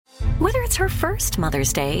Whether it's her first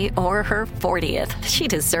Mother's Day or her 40th, she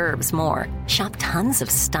deserves more. Shop tons of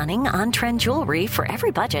stunning on-trend jewelry for every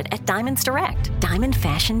budget at Diamonds Direct. Diamond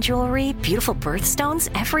fashion jewelry, beautiful birthstones,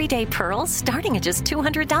 everyday pearls starting at just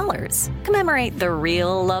 $200. Commemorate the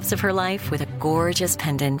real loves of her life with a gorgeous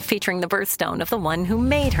pendant featuring the birthstone of the one who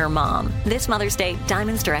made her mom. This Mother's Day,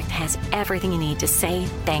 Diamonds Direct has everything you need to say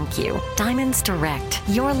thank you. Diamonds Direct.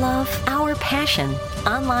 Your love, our passion.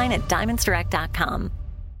 Online at diamondsdirect.com.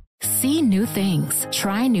 See new things,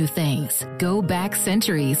 try new things, go back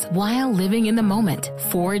centuries while living in the moment,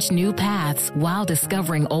 forge new paths while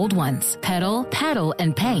discovering old ones, pedal, paddle,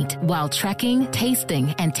 and paint while trekking,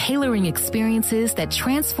 tasting, and tailoring experiences that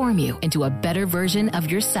transform you into a better version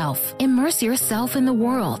of yourself. Immerse yourself in the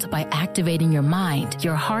world by activating your mind,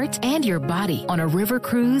 your heart, and your body on a river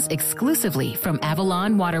cruise exclusively from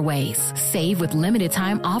Avalon Waterways. Save with limited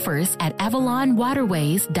time offers at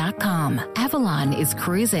AvalonWaterways.com. Avalon is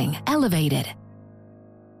cruising elevated.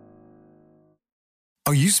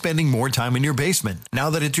 Are you spending more time in your basement now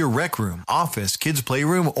that it's your rec room, office, kids'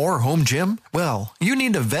 playroom, or home gym? Well, you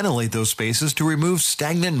need to ventilate those spaces to remove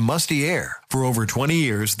stagnant, musty air. For over 20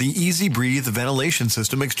 years, the Easy Breathe ventilation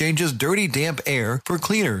system exchanges dirty, damp air for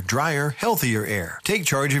cleaner, drier, healthier air. Take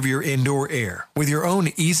charge of your indoor air with your own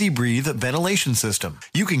Easy Breathe ventilation system.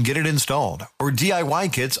 You can get it installed, or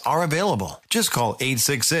DIY kits are available. Just call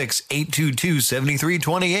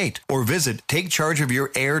 866-822-7328 or visit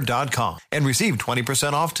takechargeofyourair.com and receive 20%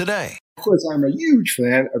 off today. Of course, I'm a huge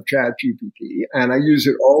fan of ChatGPT, and I use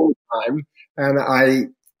it all the time, and I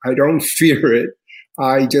don't fear it.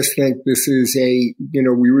 I just think this is we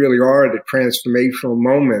really are at a transformational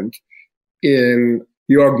moment in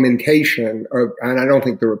the augmentation of, and I don't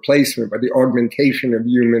think the replacement, but the augmentation of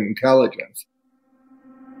human intelligence.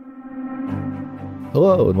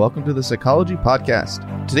 Hello, and welcome to the Psychology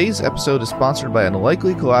Podcast. Today's episode is sponsored by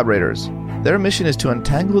Unlikely Collaborators. Their mission is to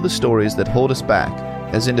untangle the stories that hold us back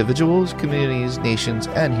as individuals, communities, nations,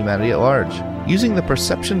 and humanity at large. Using the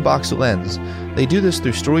perception box lens, they do this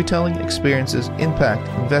through storytelling, experiences, impact,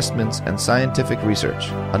 investments, and scientific research.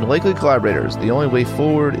 Unlikely Collaborators, the only way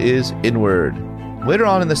forward is inward. Later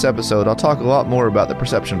on in this episode, I'll talk a lot more about the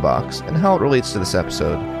perception box and how it relates to this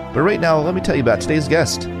episode. But right now, let me tell you about today's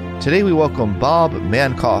guest. Today we welcome Bob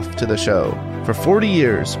Mankoff to the show. For 40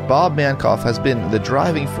 years, Bob Mankoff has been the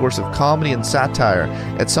driving force of comedy and satire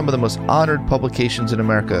at some of the most honored publications in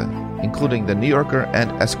America, including The New Yorker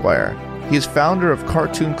and Esquire. He is founder of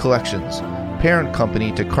Cartoon Collections, parent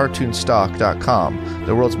company to CartoonStock.com,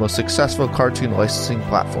 the world's most successful cartoon licensing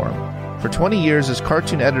platform. For 20 years as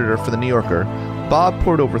cartoon editor for The New Yorker, Bob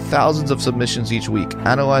poured over thousands of submissions each week,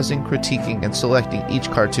 analyzing, critiquing, and selecting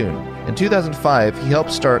each cartoon. In 2005, he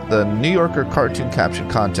helped start the New Yorker Cartoon Caption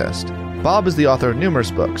Contest. Bob is the author of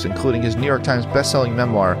numerous books, including his New York Times bestselling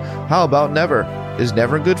memoir, How About Never? Is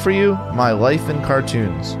Never Good for You? My Life in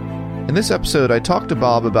Cartoons. In this episode, I talked to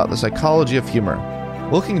Bob about the psychology of humor.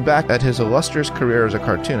 Looking back at his illustrious career as a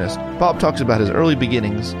cartoonist, Bob talks about his early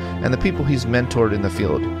beginnings and the people he's mentored in the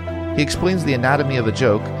field. He explains the anatomy of a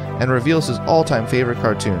joke and reveals his all-time favorite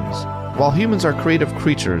cartoons. While humans are creative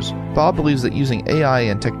creatures, Bob believes that using AI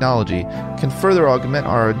and technology can further augment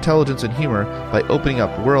our intelligence and humor by opening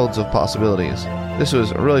up worlds of possibilities. This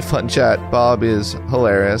was a really fun chat. Bob is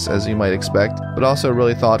hilarious, as you might expect, but also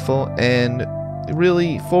really thoughtful and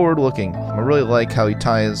really forward-looking. I really like how he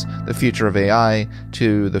ties the future of AI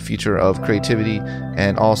to the future of creativity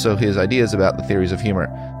and also his ideas about the theories of humor.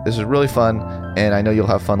 This is really fun, and I know you'll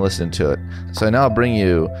have fun listening to it. So now I'll bring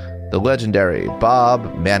you the legendary Bob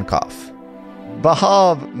Mankoff.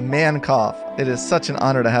 Bob Mankoff, it is such an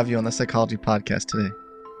honor to have you on the Psychology Podcast today.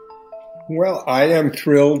 Well, I am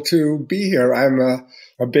thrilled to be here. I'm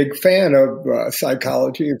a big fan of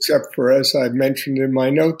psychology, except for, as I mentioned in my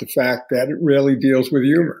note, the fact that it really deals with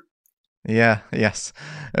humor. Yes.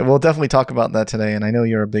 We'll definitely talk about that today, and I know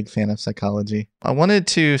you're a big fan of psychology. I wanted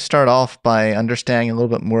to start off by understanding a little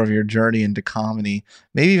bit more of your journey into comedy,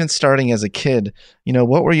 maybe even starting as a kid.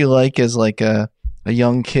 What were you like as a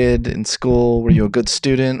young kid in school? Were you a good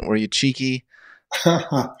student? Were you cheeky?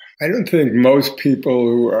 I don't think most people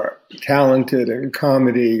who are talented in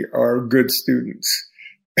comedy are good students.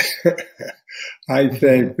 I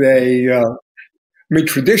think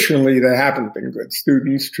traditionally, they haven't been good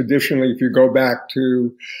students. Traditionally, if you go back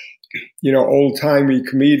to, old-timey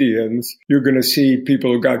comedians, you're going to see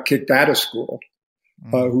people who got kicked out of school,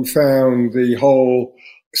 who found the whole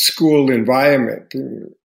school environment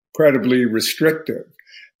incredibly restrictive.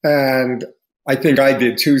 And I think I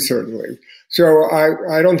did too, certainly. So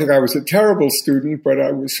I don't think I was a terrible student, but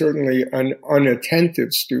I was certainly an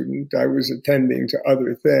unattentive student. I was attending to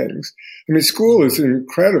other things. I mean, school is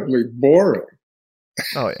incredibly boring.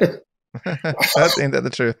 Oh, yeah. Ain't that the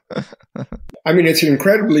truth? I mean, it's an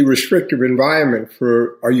incredibly restrictive environment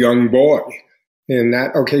for a young boy in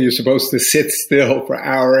that, okay, you're supposed to sit still for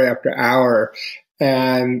hour after hour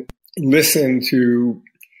and listen to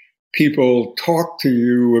people talk to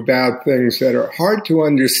you about things that are hard to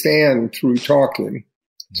understand through talking.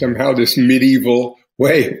 Somehow this medieval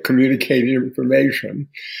way of communicating information.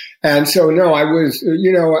 And so, no, I was,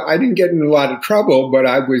 I didn't get in a lot of trouble, but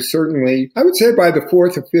I was certainly, I would say by the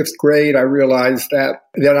 4th or 5th grade, I realized that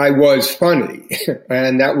I was funny.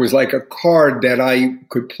 And that was like a card that I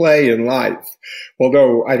could play in life.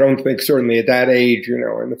 Although I don't think certainly at that age, in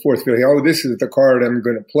the 4th grade, oh, this is the card I'm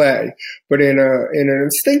going to play. But in an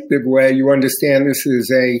instinctive way, you understand this is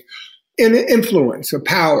an influence, a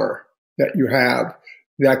power that you have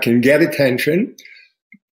that can get attention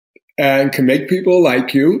and can make people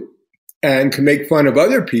like you and can make fun of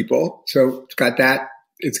other people. So it's got that,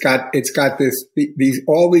 it's got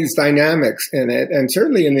all these dynamics in it. And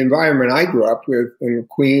certainly in the environment I grew up with in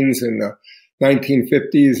Queens in the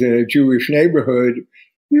 1950s in a Jewish neighborhood,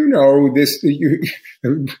 the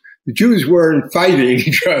Jews weren't fighting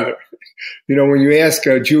each other. When you ask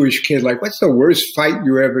a Jewish kid, like, what's the worst fight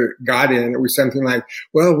you ever got in? It was something like,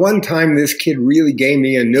 well, one time this kid really gave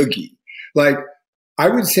me a noogie. Like, I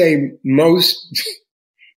would say most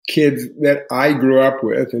kids that I grew up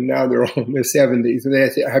with, and now they're all in their 70s, and they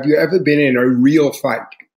say, have you ever been in a real fight?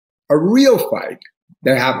 A real fight?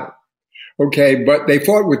 They haven't. Okay, but they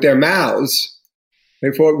fought with their mouths.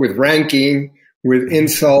 They fought with ranking, with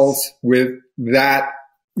insults, with that,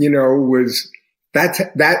 that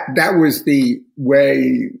was the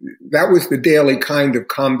way, that was the daily kind of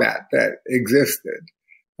combat that existed.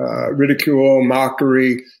 Ridicule,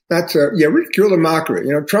 mockery. Ridicule and mockery.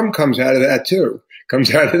 Trump comes out of that too.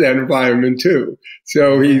 Comes out of that environment too.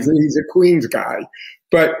 So he's a Queens guy.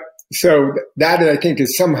 But so that I think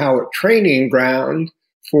is somehow a training ground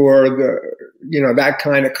for that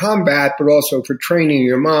kind of combat, but also for training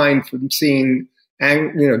your mind from seeing,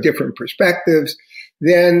 different perspectives.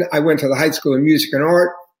 Then I went to the High School of Music and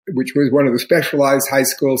Art, which was one of the specialized high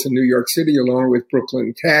schools in New York City, along with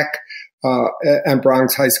Brooklyn Tech. And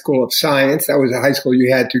Bronx High School of Science. That was a high school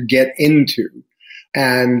you had to get into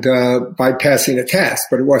and by passing a test,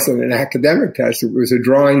 but it wasn't an academic test. It was a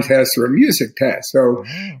drawing test or a music test. So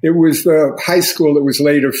it was the high school that was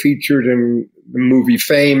later featured in the movie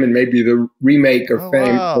Fame and maybe the remake of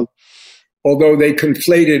Fame. Wow. Although they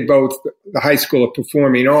conflated both the High School of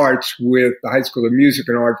Performing Arts with the High School of Music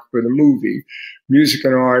and Art for the movie. Music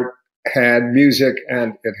and Art had music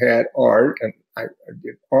and it had art, and I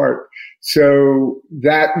did art. So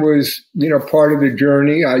that was, part of the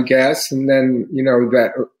journey, I guess. And then,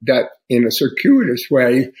 that in a circuitous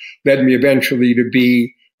way led me eventually to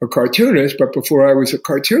be a cartoonist. But before I was a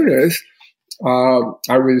cartoonist,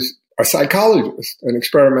 I was a psychologist, an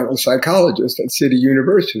experimental psychologist at City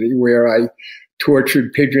University, where I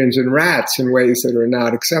tortured pigeons and rats in ways that are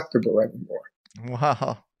not acceptable anymore.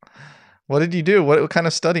 Wow. What did you do? What kind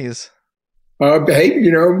of studies?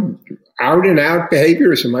 Behavior, out and out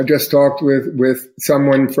behaviorism. I just talked with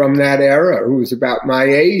someone from that era who was about my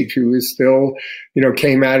age, who was still,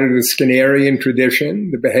 came out of the Skinnerian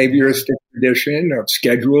tradition, the behavioristic tradition of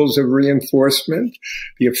schedules of reinforcement,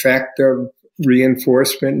 the effect of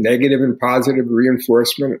reinforcement, negative and positive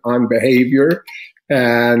reinforcement on behavior.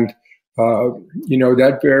 And,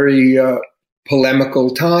 that very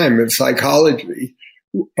polemical time in psychology,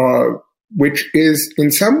 which is in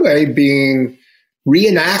some way being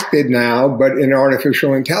reenacted now, but in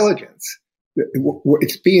artificial intelligence.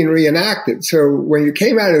 It's being reenacted. So when you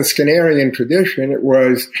came out of the Skinnerian tradition, it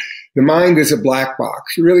was the mind is a black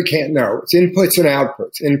box. You really can't know. It's inputs and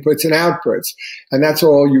outputs. And that's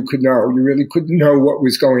all you could know. You really couldn't know what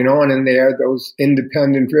was going on in there, those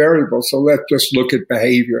independent variables. So let's just look at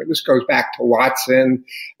behavior. This goes back to Watson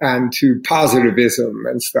and to positivism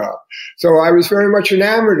and stuff. So I was very much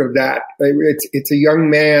enamored of that. It's a young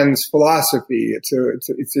man's philosophy. It's an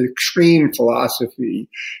extreme philosophy.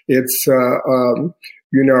 It's, but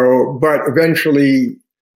eventually,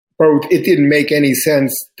 both it didn't make any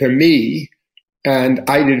sense to me, and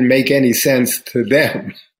I didn't make any sense to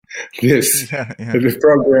them. The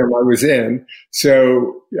program I was in.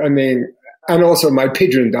 So and also my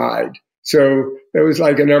pigeon died. So there was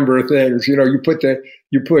like a number of things. You put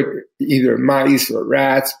either mice or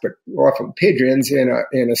rats, but often pigeons in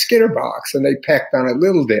a Skinner box, and they pecked on a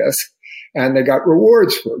little disc, and they got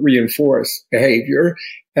rewards for reinforced behavior.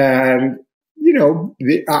 And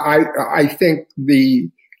I think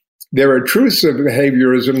there are truths of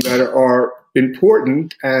behaviorism that are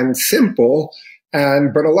important and simple,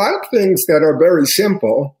 but a lot of things that are very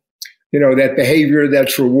simple, that behavior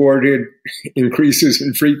that's rewarded increases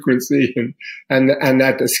in frequency and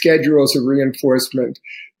that the schedules of reinforcement,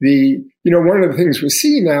 one of the things we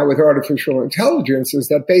see now with artificial intelligence is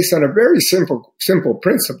that based on a very simple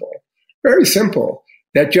principle, very simple,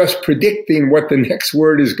 that just predicting what the next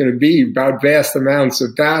word is going to be about vast amounts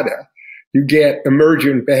of data, you get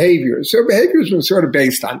emergent behaviors. So behaviors been sort of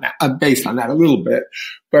based on that a little bit,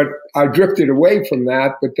 but I drifted away from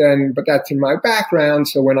that. But that's in my background.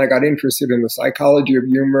 So when I got interested in the psychology of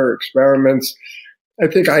humor, experiments, I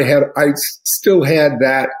think I still had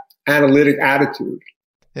that analytic attitude.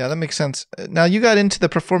 Yeah, that makes sense. Now you got into the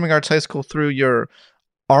performing arts high school through your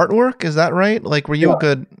artwork. Is that right? Like, were you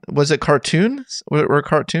was it cartoons? Were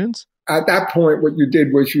cartoons? At that point, what you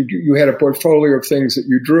did was you had a portfolio of things that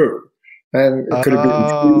you drew. And it could have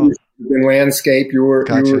been trees, in landscape. You were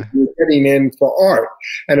getting in for art.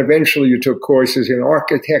 And eventually you took courses in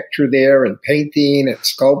architecture there and painting and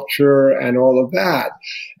sculpture and all of that.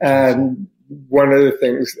 And one of the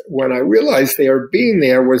things when I realized they were being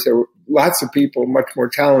there was there were lots of people much more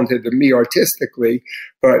talented than me artistically,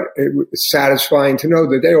 but it was satisfying to know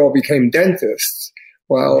that they all became dentists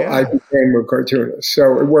while I became a cartoonist.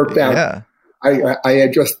 So it worked out. I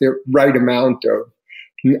had just the right amount of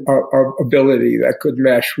ability that could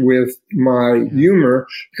mesh with my humor,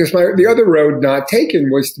 because the other road not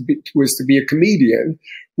taken was to be a comedian,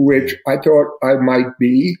 which I thought I might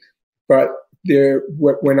be. But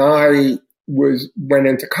when I went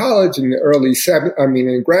into college in the early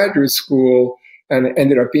in graduate school, and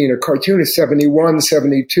ended up being a cartoonist, 71,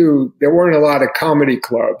 72, there weren't a lot of comedy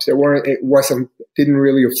clubs. Didn't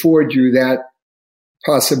really afford you that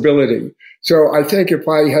possibility. So I think if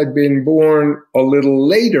I had been born a little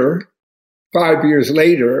later, 5 years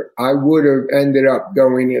later, I would have ended up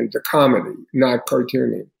going into comedy, not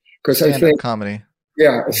cartooning. Because I think comedy.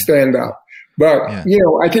 Yeah, stand up. But, I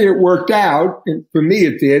think it worked out. And for me,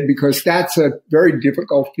 it did, because that's a very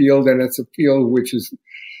difficult field, and it's a field which is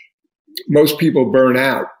most people burn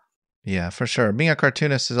out. Yeah, for sure. Being a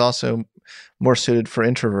cartoonist is also more suited for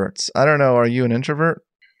introverts. I don't know. Are you an introvert?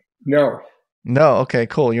 No. No. Okay,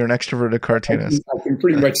 cool. You're an extroverted cartoonist. I can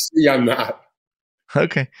pretty much see I'm not.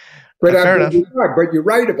 Okay. But fair enough. You're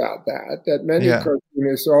right about that many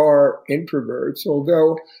cartoonists are introverts.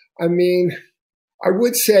 Although, I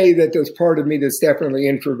would say that there's part of me that's definitely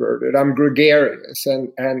introverted. I'm gregarious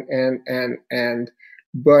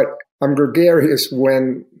but I'm gregarious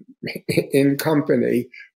when in company.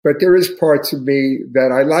 But there is parts of me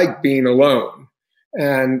that I like being alone.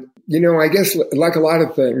 And I guess like a lot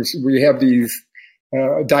of things, we have these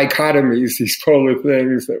dichotomies, these polar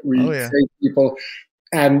things that we say to people,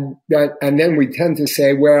 and then we tend to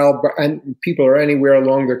say, and people are anywhere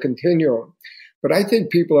along the continuum. But I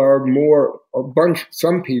think people are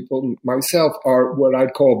some people, myself, are what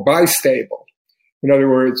I'd call bistable. In other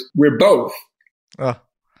words, we're both.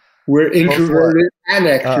 We're introverted and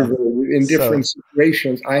extroverted in different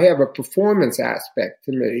situations. I have a performance aspect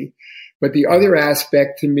to me. But the other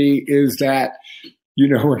aspect to me is that,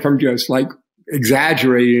 if I'm just like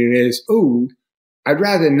exaggerating, is, I'd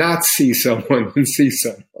rather not see someone than see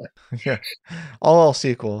someone. Yeah. All else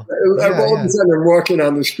equal. All of a sudden I'm walking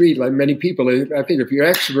on the street like many people. I think if you're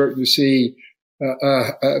extrovert, you see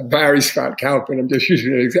Barry Scott Calpin. I'm just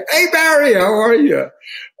using an example. Hey, Barry, how are you?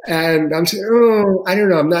 And I'm saying, I don't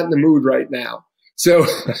know. I'm not in the mood right now. So,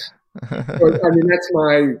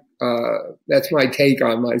 that's my take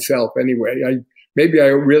on myself anyway. Maybe I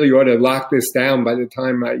really ought to lock this down by the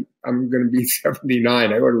time I'm going to be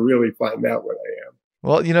 79. I ought to really find out what I am.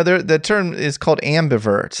 Well, the term is called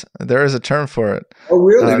ambivert. There is a term for it. Oh,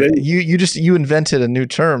 really? You invented a new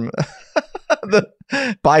term, the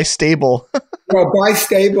bistable. Well,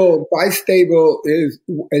 bistable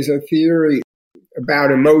is a theory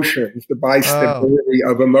about emotions, the bistability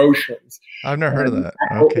of emotions. I've never heard of that.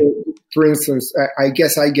 Okay. For instance, I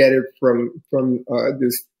guess I get it from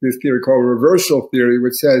this theory called reversal theory,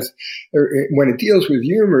 which says when it deals with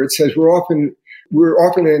humor, it says we're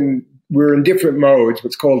in different modes.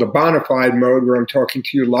 What's called a bona fide mode, where I'm talking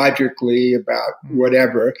to you logically about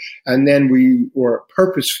whatever, and then or a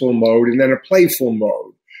purposeful mode, and then a playful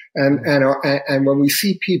mode. And when we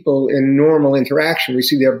see people in normal interaction, we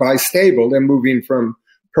see they're bistable. They're moving from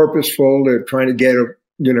purposeful to trying to get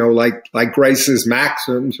like Grace's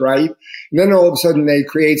maxims, right? And then all of a sudden they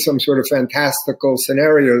create some sort of fantastical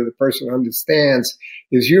scenario that the person understands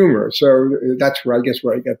is humor. So that's where I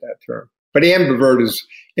get that term. But ambivert is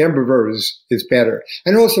better.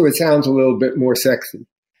 And also it sounds a little bit more sexy,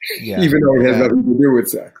 even though it has nothing to do with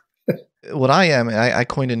sex. What I am, I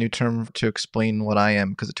coined a new term to explain what I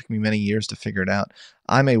am because it took me many years to figure it out.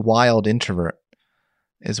 I'm a wild introvert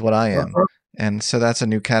is what I am. Uh-huh. And so that's a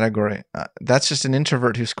new category. That's just an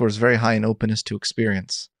introvert who scores very high in openness to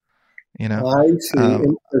experience. You know, I see.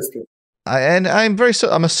 Interesting.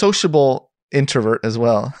 I'm a sociable introvert as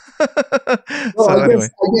well. Well, So anyway,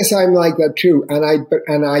 I guess I'm like that too, and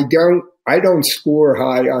I don't score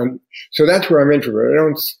high on. So that's where I'm introvert. I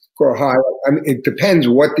don't score high. I mean, it depends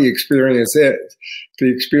what the experience is. If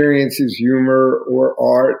the experience is humor or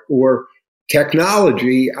art or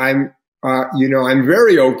technology, I'm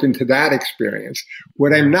very open to that experience.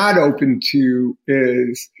 What I'm not open to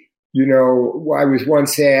is, I was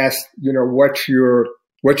once asked, what's your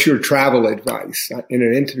travel advice in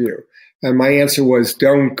an interview? And my answer was,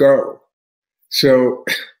 don't go. So,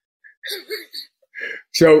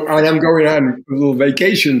 and I'm going on a little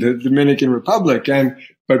vacation to the Dominican Republic,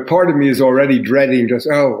 but part of me is already dreading just,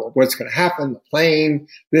 what's going to happen? The plane,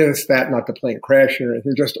 this, that, not the plane crashing or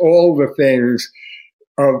anything, just all the things.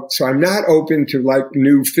 So I'm not open to like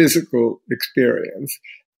new physical experience,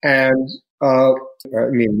 and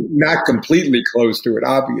not completely closed to it,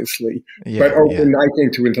 obviously, but open, I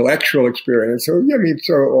think, to intellectual experience. So,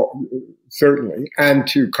 certainly, and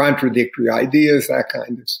to contradictory ideas, that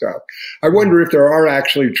kind of stuff. I wonder if there are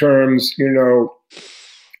actually terms,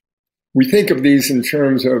 we think of these in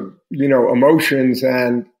terms of, emotions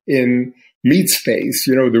and in meat space,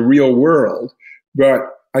 the real world. But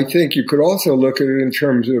I think you could also look at it in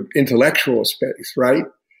terms of intellectual space, right?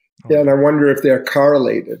 Okay. And I wonder if they're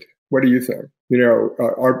correlated. What do you think?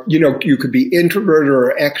 You could be introverted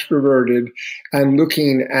or extroverted, and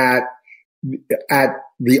looking at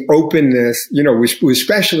the openness,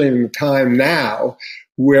 especially in the time now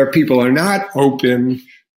where people are not open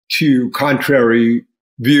to contrary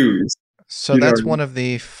views. So that's one of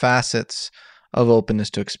the facets of openness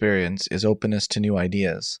to experience, is openness to new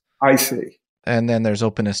ideas. I see. And then there's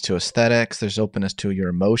openness to aesthetics. There's openness to your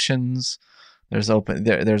emotions. There's a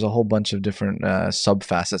whole bunch of different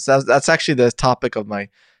subfacets. That's actually the topic of my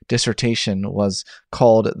dissertation. Was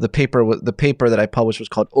called the paper that I published was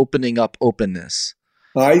called "Opening Up Openness."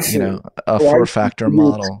 I see. A 4-factor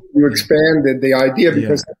model. You expanded the idea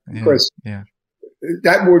because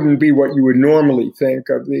that wouldn't be what you would normally think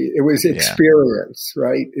of. It was experience,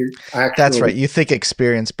 right? That's right. You think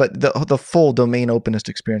experience, but the full domain openness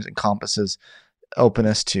to experience encompasses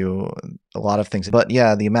openness to a lot of things. But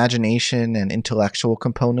the imagination and intellectual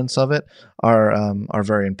components of it are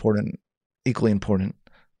very important, equally important.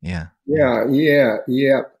 Yeah. And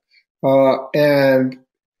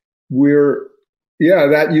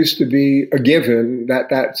that used to be a given,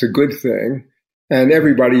 that's a good thing. And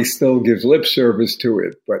everybody still gives lip service to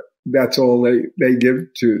it, but that's all they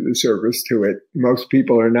give to the service to it. Most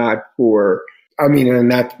people are not for. I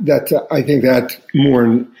think that's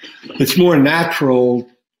it's more natural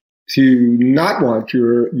to not want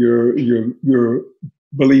your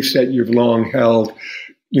beliefs that you've long held,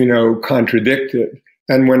 contradicted.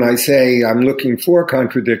 And when I say I'm looking for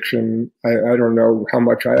contradiction, I don't know how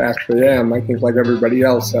much I actually am. I think, like everybody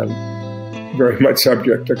else, I'm very much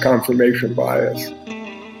subject to confirmation bias.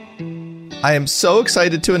 I am so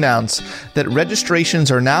excited to announce that registrations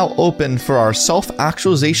are now open for our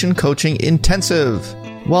Self-Actualization Coaching Intensive.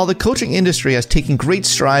 While the coaching industry has taken great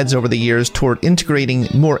strides over the years toward integrating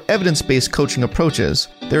more evidence-based coaching approaches,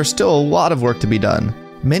 there is still a lot of work to be done.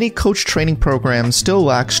 Many coach training programs still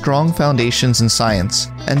lack strong foundations in science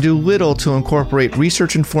and do little to incorporate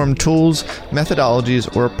research-informed tools,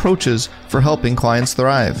 methodologies, or approaches for helping clients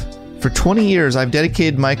thrive. For 20 years, I've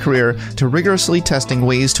dedicated my career to rigorously testing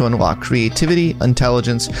ways to unlock creativity,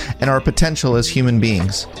 intelligence, and our potential as human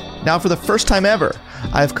beings. Now, for the first time ever,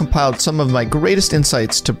 I have compiled some of my greatest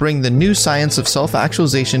insights to bring the new science of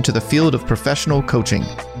self-actualization to the field of professional coaching.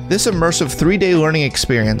 This immersive 3-day learning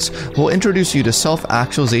experience will introduce you to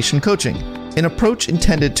self-actualization coaching, an approach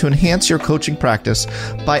intended to enhance your coaching practice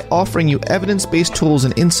by offering you evidence-based tools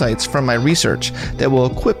and insights from my research that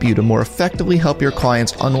will equip you to more effectively help your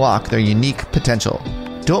clients unlock their unique potential.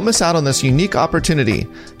 Don't miss out on this unique opportunity.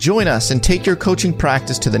 Join us and take your coaching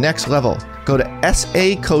practice to the next level. Go to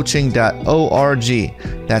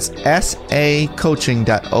sacoaching.org. That's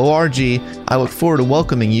sacoaching.org. I look forward to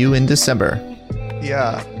welcoming you in December.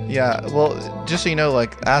 Yeah. Well, just so you know,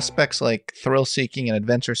 like aspects like thrill seeking and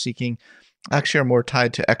adventure seeking actually are more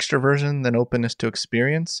tied to extroversion than openness to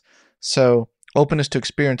experience. So openness to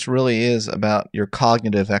experience really is about your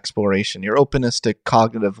cognitive exploration, your openness to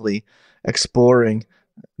cognitively exploring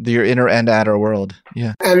your inner and outer world.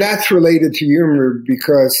 Yeah. And that's related to humor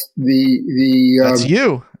because That's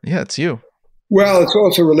you. Yeah, it's you. Well, it's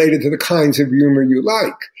also related to the kinds of humor you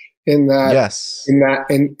like. In that, yes. in that,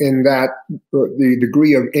 the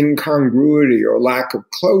degree of incongruity or lack of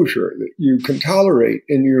closure that you can tolerate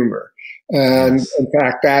in humor. And in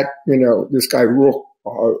fact, this guy Rook,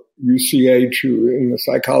 UCH, who in the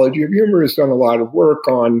psychology of humor has done a lot of work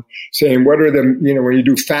on saying what are the, when you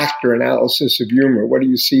do factor analysis of humor, what do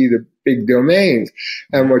you see the big domains?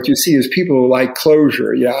 And what you see is people who like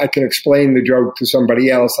closure. Yeah, I can explain the joke to somebody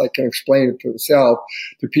else. I can explain it to myself.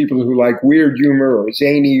 To people who like weird humor or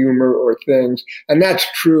zany humor or things. And that's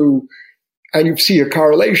true. And you see a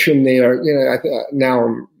correlation there. Now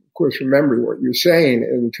I'm, of course, remembering what you're saying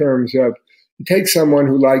in terms of you take someone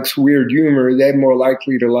who likes weird humor, they're more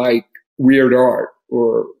likely to like weird art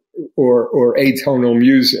or atonal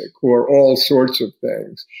music or all sorts of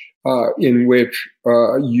things in which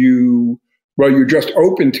you're just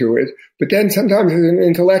open to it. But then sometimes there's an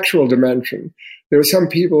intellectual dimension. There are some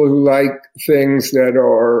people who like things that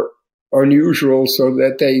are unusual so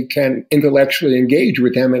that they can intellectually engage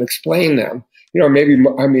with them and explain them. When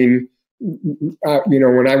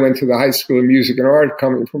I went to the High School of Music and Art,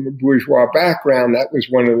 coming from a bourgeois background, that was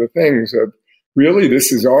one of the things of, really,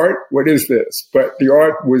 this is art? What is this? But the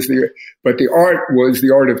art was the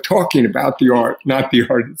art of talking about the art, not the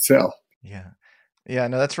art itself. Yeah. Yeah,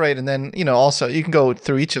 no, that's right. And then, also you can go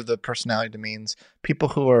through each of the personality domains. People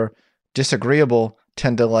who are disagreeable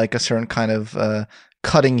tend to like a certain kind of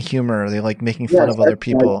cutting humor. They like making fun of other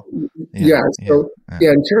people. Right.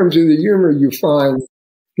 In terms of the humor, you find,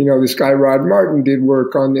 this guy Rod Martin did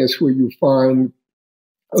work on this where you find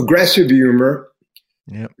aggressive humor,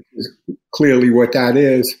 which is clearly what that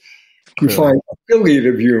is. You find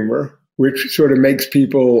affiliative humor, which sort of makes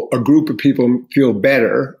a group of people feel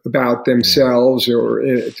better about themselves or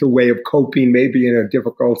it's a way of coping maybe in a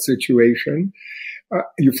difficult situation.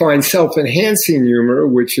 You find self-enhancing humor,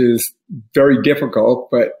 which is very difficult,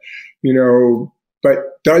 but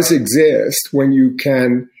does exist when you're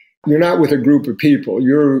not with a group of people.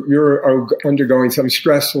 You're undergoing some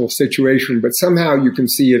stressful situation, but somehow you can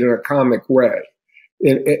see it in a comic way.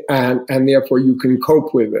 And therefore you can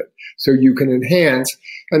cope with it. So you can enhance.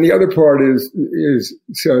 And the other part is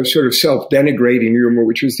sort of self-denigrating humor,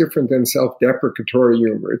 which is different than self-deprecatory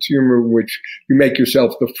humor. It's humor in which you make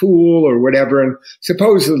yourself the fool or whatever. And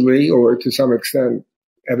supposedly, or to some extent,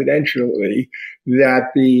 evidentially, that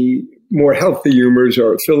the more healthy humors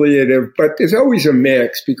are affiliative, but there's always a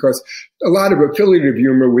mix because a lot of affiliative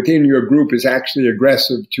humor within your group is actually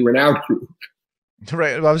aggressive to an out-group.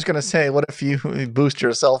 Right. I was going to say, what if you boost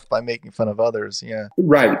yourself by making fun of others? Yeah.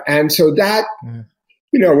 Right. And so that,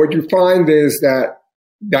 what you find is that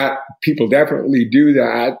people definitely do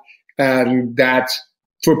that. And that's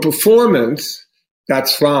for performance,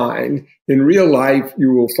 that's fine. In real life,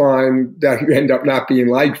 you will find that you end up not being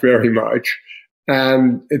liked very much.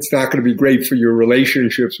 And it's not going to be great for your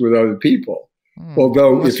relationships with other people.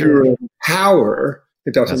 Although if you're in power,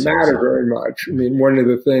 it doesn't matter very much. I mean, one of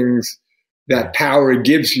the things that power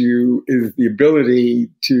gives you is the ability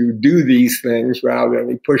to do these things rather than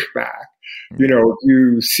any pushback.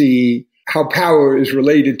 You see how power is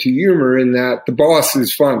related to humor in that the boss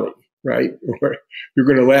is funny, right? Or you're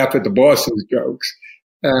going to laugh at the boss's jokes.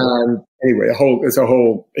 And anyway, it's a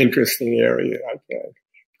whole interesting area, I think.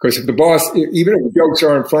 Because if the boss, even if the jokes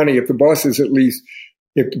aren't funny, if the boss is as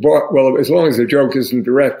long as the joke isn't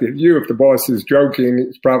directed at you, if the boss is joking,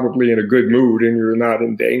 it's probably in a good mood and you're not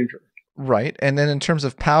in danger. Right. And then in terms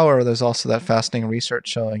of power, there's also that fascinating research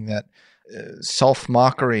showing that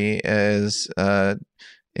self-mockery is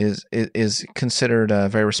considered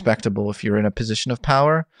very respectable if you're in a position of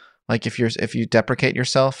power. Like if you deprecate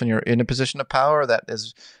yourself and you're in a position of power, that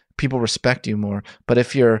is, people respect you more. But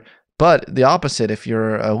the opposite, if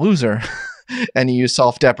you're a loser and you use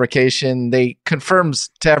self-deprecation, they confirms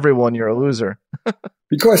to everyone you're a loser.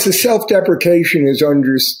 Because the self-deprecation is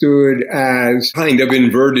understood as kind of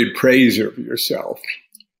inverted praise of yourself.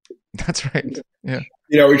 That's right. Yeah.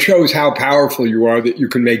 It shows how powerful you are that you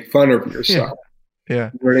can make fun of yourself. Yeah.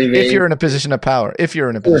 You know what I mean? If you're in a position of power. You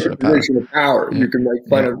can make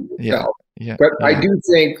fun of yourself. Yeah. But I do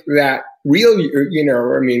think that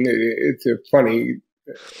it's a funny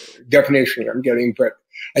definition I'm getting, but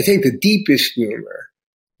I think the deepest humor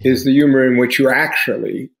is the humor in which you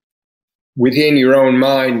actually, within your own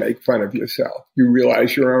mind, make fun of yourself. You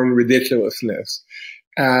realize your own ridiculousness,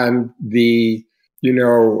 and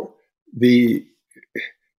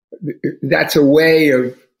that's a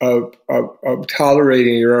way of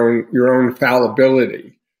tolerating your own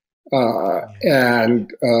fallibility,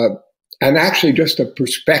 and and actually just a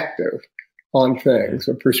perspective on things,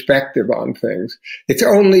 It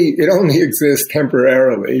only exists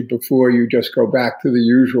temporarily before you just go back to the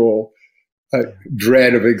usual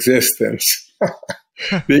dread of existence.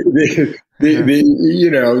 the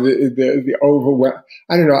overwhelm.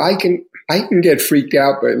 I don't know. I can get freaked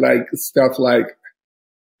out by like stuff like,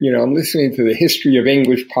 I'm listening to the History of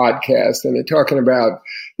English podcast, and they're talking about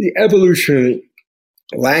the evolutionary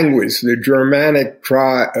language, the Germanic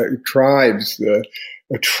tribes, the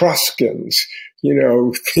Etruscans,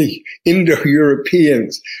 the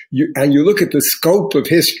Indo-Europeans, and you look at the scope of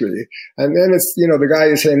history, and then it's, the guy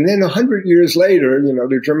is saying, then 100 years later,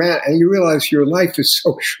 the Germanic, and you realize your life is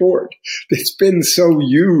so short. It's been so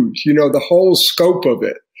huge, the whole scope of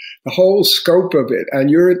it, and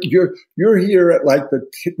you're here at like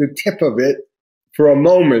the tip of it for a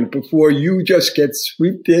moment before you just get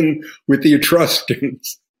swept in with the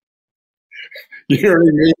Etruscans. You know what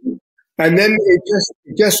I mean? And then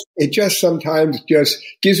it just sometimes just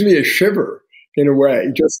gives me a shiver in a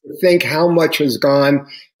way, just to think how much has gone.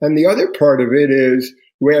 And the other part of it is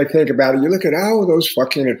the way I think about it. You look at, those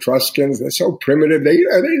fucking Etruscans, they're so primitive. They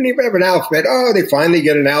didn't even have an alphabet. They finally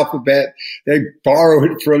get an alphabet. They borrow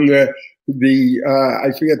it from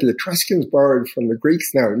I forget, the Etruscans borrowed from the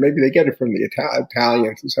Greeks now. Maybe they get it from the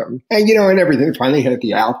Italians or something. And, and everything, they finally had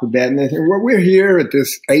the alphabet. And they think, well, we're here at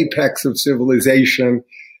this apex of civilization.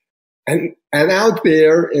 And out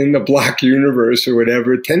there in the black universe or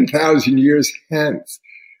whatever, 10,000 years hence,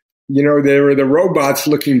 there are the robots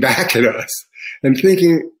looking back at us and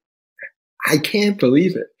thinking, I can't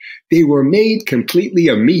believe it. They were made completely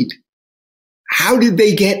of meat. How did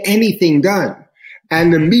they get anything done?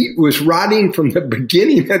 And the meat was rotting from the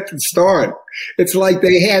beginning at the start. It's like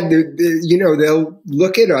they had they'll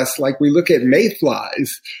look at us like we look at mayflies,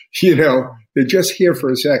 they're just here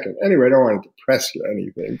for a second. Anyway, I don't want to depress you or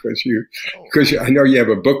anything because I know you have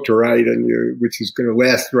a book to write which is going to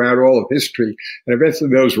last throughout all of history. And eventually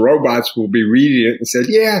those robots will be reading it and said,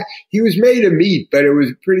 yeah, he was made of meat, but it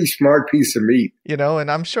was a pretty smart piece of meat.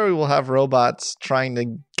 And I'm sure we will have robots trying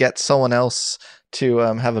to get someone else to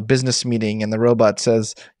have a business meeting, and the robot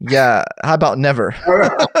says, yeah, how about never?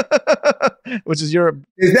 Which is your...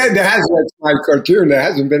 That's my cartoon. There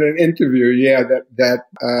hasn't been an interview. Yeah,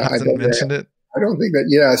 hasn't mentioned it. I don't think that,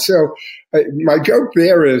 yeah. So my joke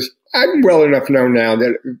there is, I'm well enough known now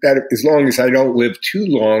that as long as I don't live too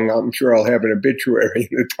long, I'm sure I'll have an obituary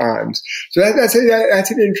in the Times. So that's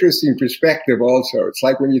an interesting perspective also. It's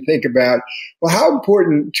like when you think about, well, how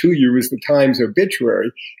important to you is the Times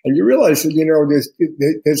obituary? And you realize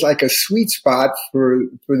that, there's like a sweet spot for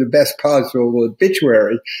the best possible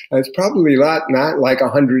obituary. And it's probably not like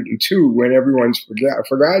 102 when everyone's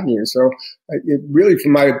forgotten you. So it really, for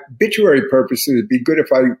my obituary purposes, it'd be good if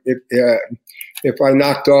I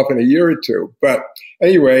knocked off in a year or two. But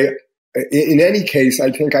anyway, in any case,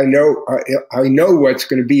 I think I know what's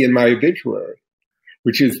going to be in my obituary,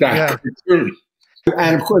 which is that cartoon.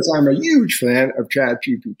 And of course, I'm a huge fan of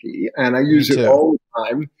ChatGPT, and I use it all the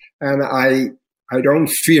time. And I don't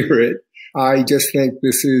fear it. I just think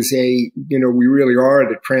this is we really are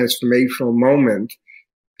at a transformational moment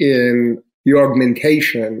in the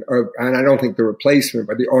augmentation of, and I don't think the replacement,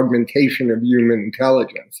 but the augmentation of human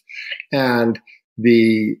intelligence. And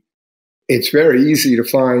it's very easy to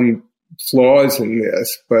find flaws in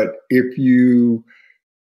this, but if you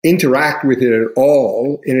interact with it at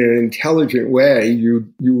all in an intelligent way,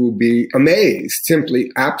 you will be amazed,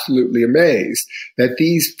 simply absolutely amazed, that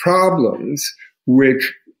these problems,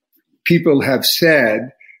 which people have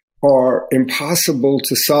said are impossible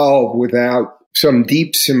to solve without some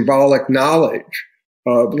deep symbolic knowledge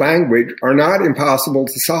of language, are not impossible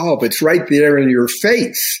to solve. It's right there in your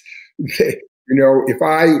face.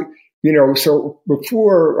 So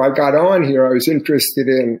before I got on here, I was interested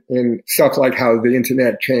in stuff like how the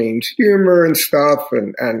internet changed humor and stuff,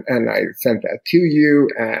 and I sent that to you,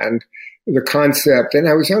 and the concept, and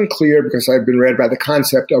I was unclear because I've been read by the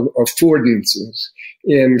concept of affordances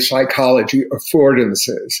in psychology,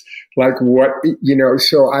 affordances, like what,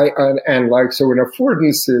 so so an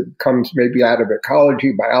affordance comes maybe out of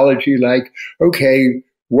ecology, biology, like, okay,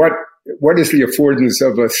 what is the affordance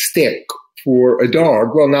of a stick for a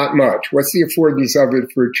dog? Well, not much. What's the affordance of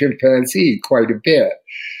it for a chimpanzee? Quite a bit.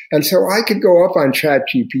 And so I could go up on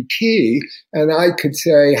ChatGPT and I could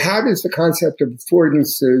say, how does the concept of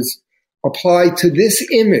affordances apply to this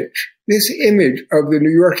image of the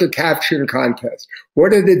New Yorker caption contest?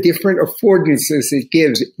 What are the different affordances it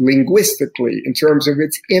gives linguistically in terms of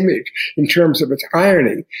its image, in terms of its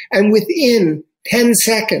irony? And within 10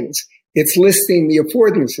 seconds, it's listing the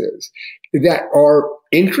affordances that are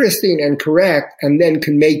interesting and correct, and then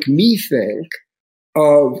can make me think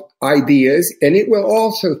of ideas, and it will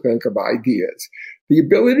also think of ideas. The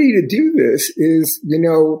ability to do this is,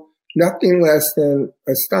 nothing less than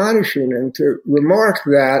astonishing. And to remark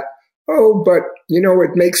that, but,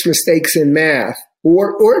 it makes mistakes in math,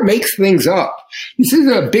 or it makes things up. This is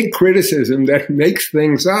a big criticism, that it makes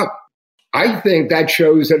things up. I think that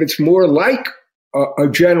shows that it's more like a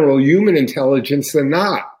general human intelligence than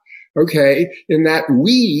not. Okay, in that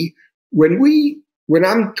when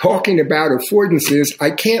I'm talking about affordances,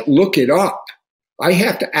 I can't look it up. I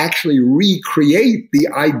have to actually recreate the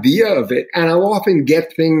idea of it, and I'll often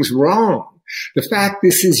get things wrong. The fact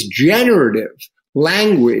this is generative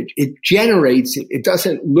language, it generates it. It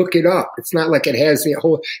doesn't look it up. It's not like it has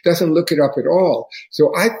doesn't look it up at all.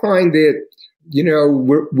 So I find that,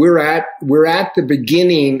 we're at the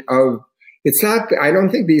beginning of. It's not. I don't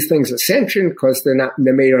think these things are sentient because they're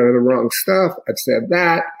made out of the wrong stuff. I've said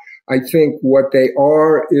that. I think what they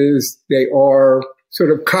are sort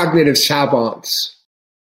of cognitive savants.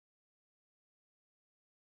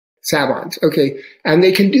 Okay. And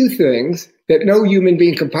they can do things that no human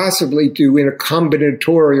being can possibly do in a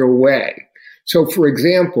combinatorial way. So, for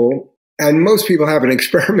example, and most people haven't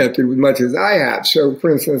experimented with much as I have. So, for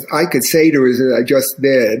instance, I could say to us, as I just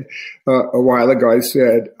did a while ago, I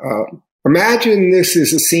said, imagine this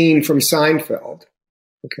is a scene from Seinfeld,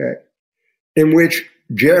 okay, in which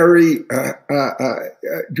Jerry,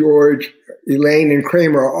 George, Elaine, and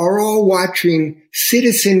Kramer are all watching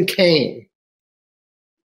Citizen Kane,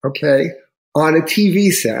 okay, on a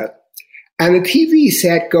TV set. And the TV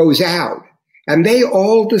set goes out, and they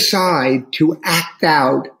all decide to act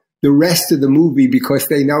out the rest of the movie because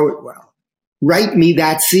they know it well. Write me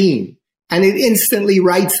that scene. And it instantly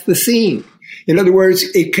writes the scene. In other words,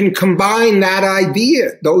 it can combine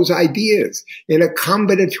those ideas in a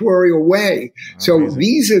combinatorial way. So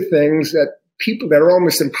these are things that are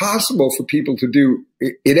almost impossible for people to do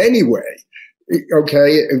it anyway.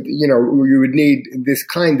 Okay. You would need this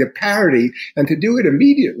kind of parity, and to do it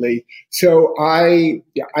immediately. So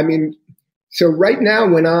so right now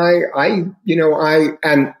when and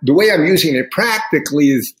the way I'm using it practically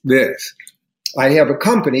is this. I have a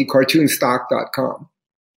company, cartoonstock.com.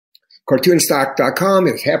 Cartoonstock.com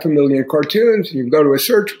has 500,000 cartoons. You can go to a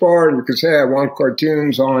search bar and you can say, I want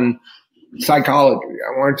cartoons on psychology.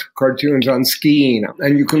 I want cartoons on skiing.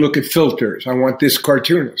 And you can look at filters. I want this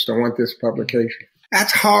cartoonist. I want this publication.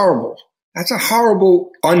 That's horrible. That's a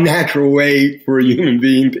horrible, unnatural way for a human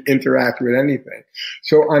being to interact with anything.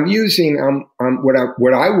 So I'm using what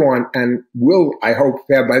I want, and will, I hope,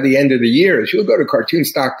 that by the end of the year is you'll go to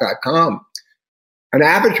cartoonstock.com. An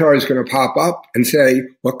avatar is going to pop up and say,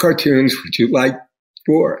 what cartoons would you like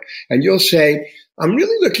for? And you'll say, I'm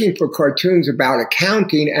really looking for cartoons about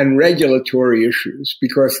accounting and regulatory issues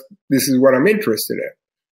because this is what I'm interested in.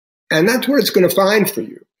 And that's what it's going to find for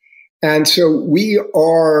you. And so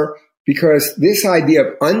because this idea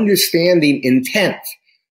of understanding intent,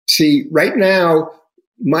 see, right now,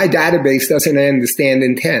 my database doesn't understand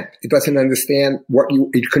intent. It doesn't understand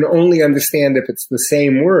it can only understand if it's the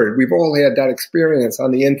same word. We've all had that experience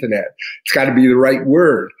on the internet. It's got to be the right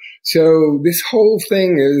word. So this whole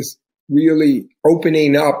thing is really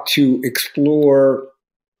opening up to explore,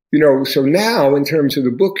 so now in terms of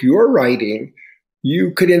the book you're writing,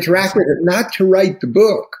 you could interact with it, not to write the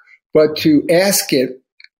book, but to ask it,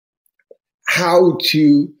 how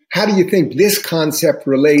do you think this concept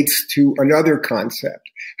relates to another concept?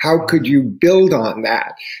 How could you build on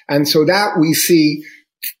that? And so that we see,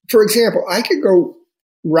 for example, I could go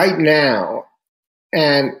right now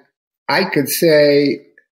and I could say,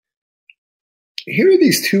 here are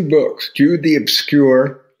these two books, Jude the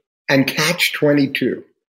Obscure and Catch-22.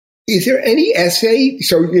 Is there any essay?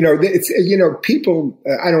 So, it's, people,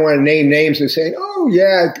 I don't want to name names, are saying, oh,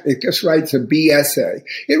 yeah, it just writes a B essay.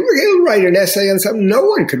 It'll write an essay on something no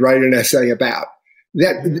one could write an essay about.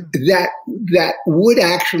 That would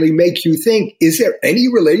actually make you think, is there any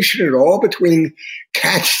relation at all between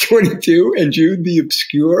Catch-22 and Jude the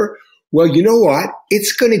Obscure? Well, you know what?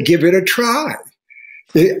 It's going to give it a try.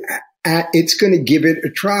 It's going to give it a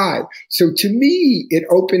try. So to me, it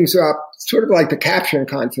opens up sort of like the caption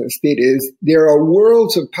contest. There are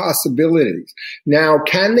worlds of possibilities. Now,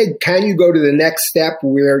 can you go to the next step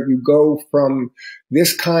where you go from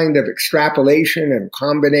this kind of extrapolation and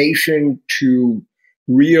combination to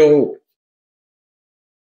real,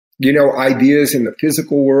 ideas in the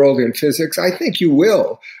physical world in physics? I think you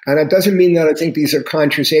will. And it doesn't mean that I think these are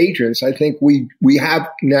conscious agents. I think we have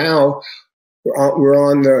now, we're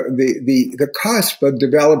on the cusp of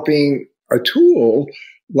developing a tool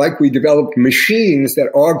like we developed machines that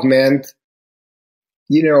augment,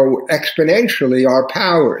 exponentially our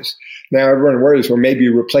powers. Now everyone worries, well, maybe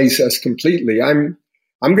replace us completely. I'm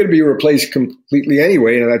going to be replaced completely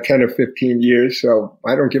anyway in like 10 or 15 years, so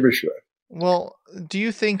I don't give a shit. Well, do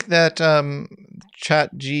you think that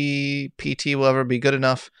Chat GPT will ever be good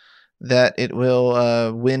enough that it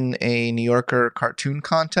will win a New Yorker cartoon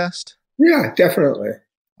contest? Yeah, definitely.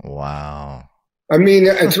 Wow. I mean,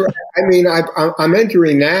 I'm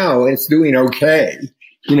entering now, and it's doing okay.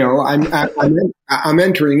 I'm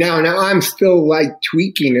entering now. Now I'm still like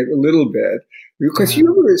tweaking it a little bit because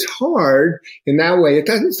humor is hard in that way.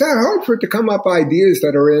 It's not hard for it to come up ideas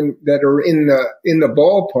that are in the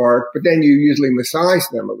ballpark, but then you usually massage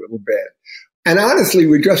them a little bit. And honestly,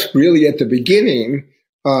 we're just really at the beginning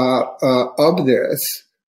of this.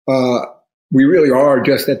 We really are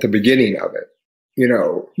just at the beginning of it.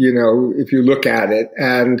 If you look at it,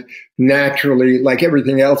 and naturally, like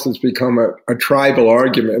everything else, has become a tribal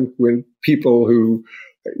argument with people who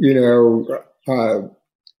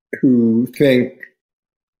think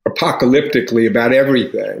apocalyptically about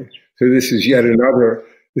everything. So this is yet another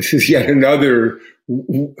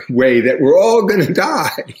way that we're all going to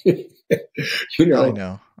die.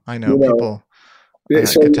 I know. People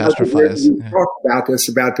catastrophize. We talk about this,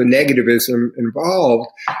 about the negativism involved,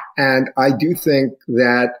 and I do think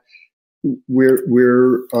that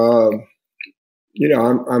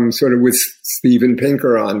I'm sort of with Steven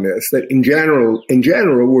Pinker on this, that in general,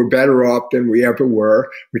 we're better off than we ever were,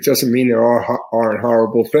 which doesn't mean there aren't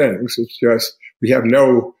horrible things. It's just we have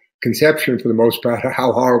no conception for the most part of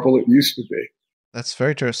how horrible it used to be. That's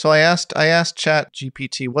very true. So I asked Chat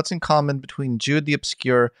GPT, what's in common between Jude the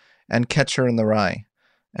Obscure and Catcher in the Rye?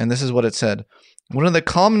 And this is what it said. One of the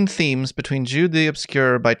common themes between Jude the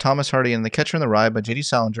Obscure by Thomas Hardy and The Catcher in the Rye by J.D.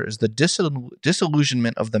 Salinger is the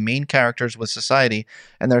disillusionment of the main characters with society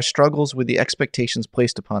and their struggles with the expectations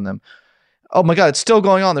placed upon them. Oh my God, it's still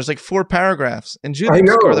going on. There's like 4 paragraphs. And Jude the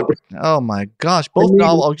Obscure, oh my gosh,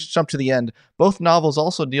 novels, I'll just jump to the end. Both novels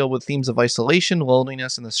also deal with themes of isolation,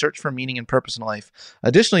 loneliness, and the search for meaning and purpose in life.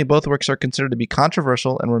 Additionally, both works are considered to be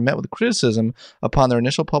controversial and were met with criticism upon their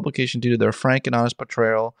initial publication due to their frank and honest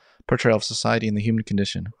portrayal of society and the human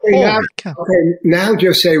condition. Now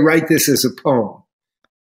just say, write this as a poem,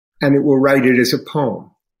 and it will write it as a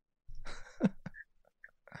poem.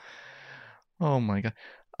 Oh my God.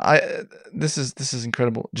 This is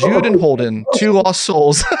incredible. Jude and Holden, 2 lost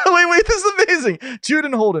souls. wait, this is amazing. Jude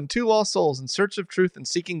and Holden, 2 lost souls in search of truth and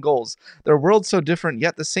seeking goals. Their worlds so different,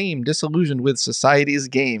 yet the same, disillusioned with society's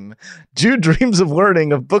game. Jude dreams of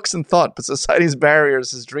learning, of books and thought, but society's barriers,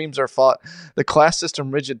 his dreams are fought. The class system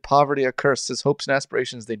rigid, poverty a curse, his hopes and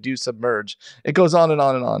aspirations, they do submerge. It goes on and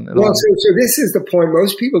on and on. So this is the point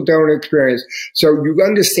most people don't experience. So you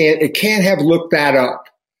understand, it can't have looked that up.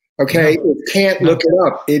 Okay, it can't look it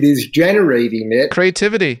up. It is generating it.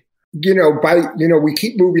 Creativity. We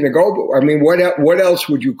keep moving to go. I mean, what else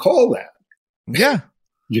would you call that? Yeah.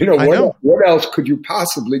 What else could you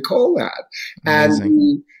possibly call that?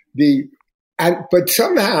 Amazing. But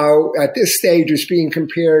somehow at this stage it's being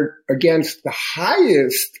compared against the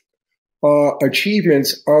highest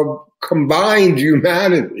achievements of combined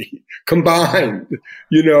humanity, rather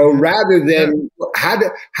than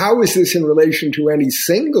how is this in relation to any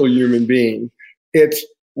single human being? It's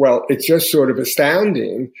just sort of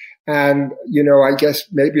astounding. And, I guess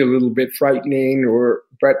maybe a little bit frightening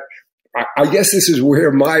but I guess this is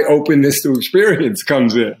where my openness to experience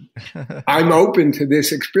comes in. I'm open to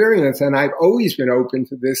this experience, and I've always been open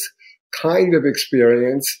to this kind of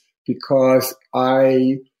experience because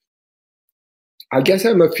I guess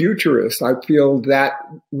I'm a futurist. I feel that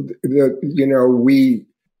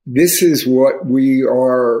this is what we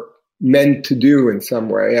are meant to do in some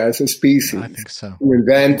way as a species. I think so. To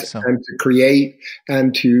invent and to create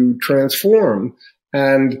and to transform.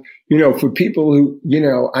 And, for people who,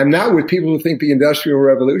 I'm not with people who think the Industrial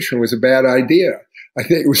Revolution was a bad idea. I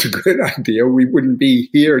think it was a good idea. We wouldn't be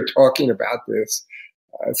here talking about this.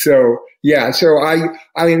 So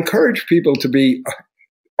I encourage people to be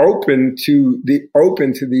open to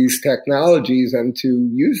these technologies and to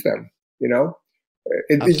use them.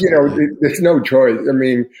 There's no choice. I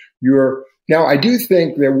mean, I do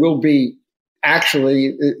think there will be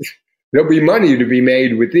there'll be money to be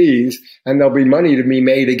made with these, and there'll be money to be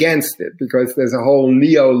made against it, because there's a whole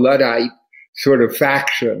neo-Luddite sort of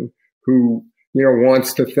faction who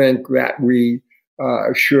wants to think that we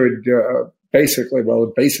should basically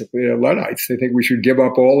they're Luddites. They think we should give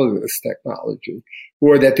up all of this technology,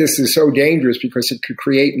 or that this is so dangerous because it could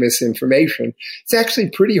create misinformation. It's actually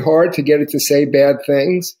pretty hard to get it to say bad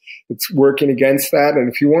things. It's working against that.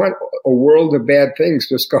 And if you want a world of bad things,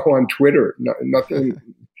 just go on Twitter. Nothing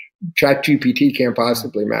ChatGPT can't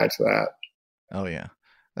possibly match that. Oh, yeah,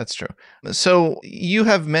 that's true. So you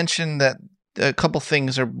have mentioned that a couple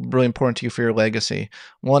things are really important to you for your legacy.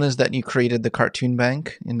 One is that you created the Cartoon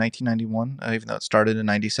Bank in 1991, even though it started in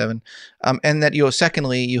 97. And that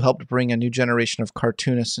secondly, you helped bring a new generation of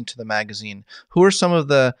cartoonists into the magazine. Who are some of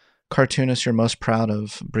the cartoonists you're most proud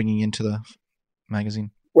of bringing into the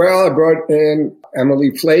magazine? Well, I brought in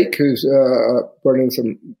Emily Flake, who's brought in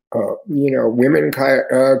some, women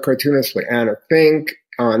cartoonists like Anna Fink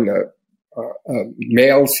on the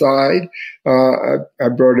male side. I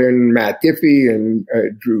brought in Matt Diffie and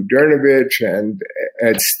Drew Dernovich and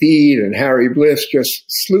Ed Steed and Harry Bliss, just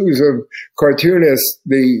slews of cartoonists.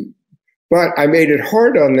 But I made it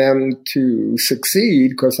hard on them to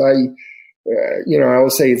succeed because I will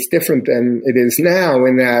say it's different than it is now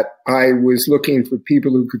in that I was looking for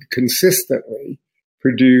people who could consistently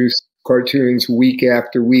produce cartoons week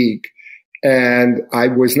after week. And I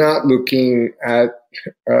was not looking at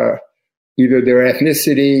either their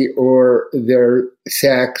ethnicity or their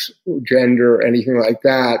sex, or gender, or anything like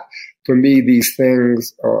that. For me, these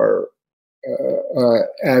things are,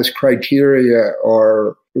 as criteria,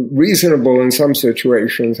 are reasonable in some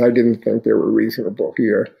situations. I didn't think they were reasonable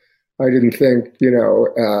here. I didn't think,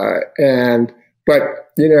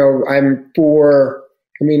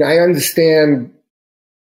 I understand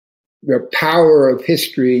the power of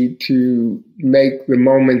history to make the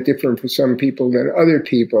moment different for some people than other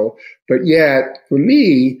people. But yet, for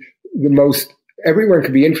me, everyone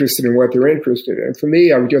could be interested in what they're interested in. For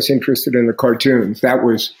me, I was just interested in the cartoons. That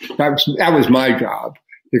was my job.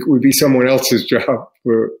 It would be someone else's job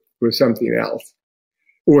for something else.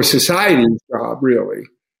 Or society's job, really.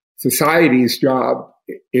 Society's job,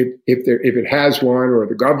 if it has one or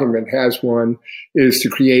the government has one, is to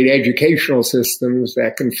create educational systems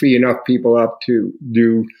that can free enough people up to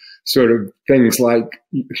do sort of things like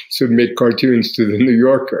submit cartoons to the New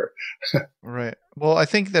Yorker. Right. Well, I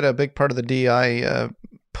think that a big part of the DEI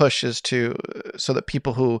push is so that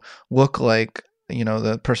people who look like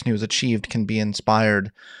the person who's achieved can be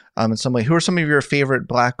inspired in some way. Who are some of your favorite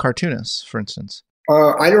Black cartoonists, for instance?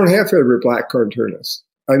 I don't have favorite Black cartoonists.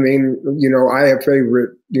 I mean, I have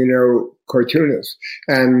favorite, cartoonists,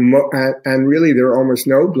 and really there are almost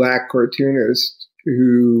no Black cartoonists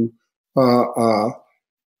who, my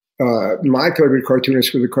favorite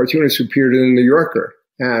cartoonists were the cartoonists who appeared in the New Yorker,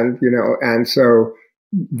 and so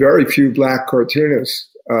very few Black cartoonists,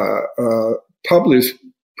 published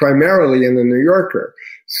primarily in the New Yorker.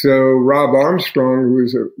 So Rob Armstrong, who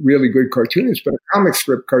was a really good cartoonist, but a comic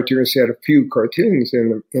strip cartoonist, had a few cartoons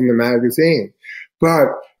in the magazine. But,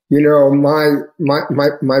 my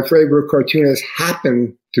favorite cartoonists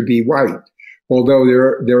happen to be white, although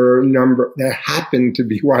there are a number that happen to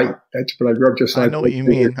be white. That's what I wrote just like. I know what you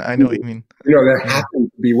mean. That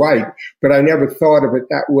happen to be white, but I never thought of it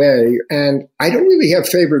that way. And I don't really have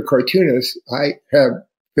favorite cartoonists. I have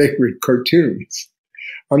favorite cartoons.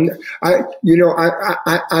 What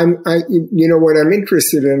I'm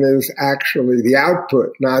interested in is actually the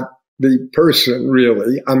output, not the person,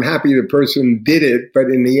 really. I'm happy the person did it, but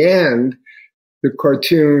in the end, the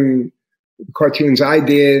cartoons I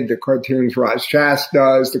did, the cartoons Raj Chast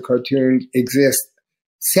does, the cartoons exist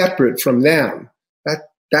separate from them.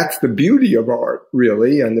 That's the beauty of art,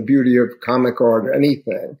 really, and the beauty of comic art or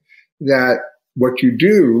anything, that what you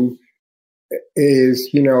do is,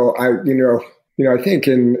 I think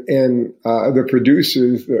in the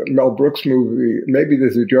producers, the Mel Brooks movie, maybe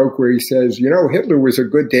there's a joke where he says, Hitler was a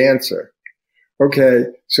good dancer. Okay,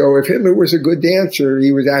 so if Hitler was a good dancer,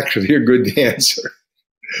 he was actually a good dancer.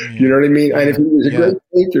 Yeah. You know what I mean? Yeah. And if he was a great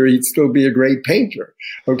painter, he'd still be a great painter.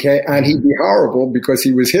 Okay, and he'd be horrible because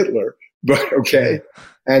he was Hitler. But okay,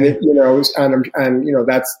 and that's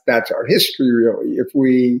our history,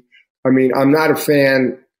 really. I'm not a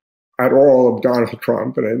fan at all of Donald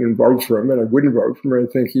Trump, and I didn't vote for him, and I wouldn't vote for him.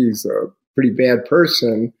 I think he's a pretty bad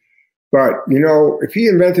person. But, if he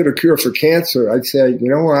invented a cure for cancer, I'd say, you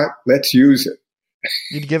know what, let's use it.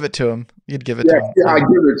 You'd give it to him. Yeah, I'd give it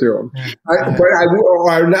to him. But I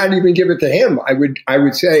would not even give it to him. I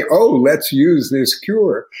would say, let's use this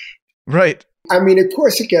cure. Right. Of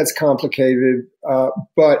course it gets complicated,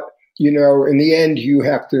 but, in the end, you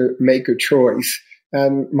have to make a choice.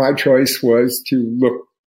 And my choice was to look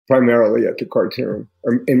primarily at the cartoon,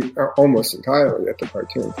 almost entirely at the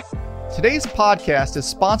cartoon. Today's podcast is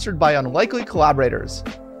sponsored by Unlikely Collaborators.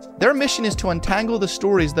 Their mission is to untangle the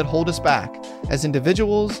stories that hold us back as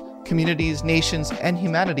individuals, communities, nations, and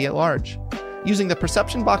humanity at large. Using the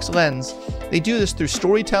Perception Box lens, they do this through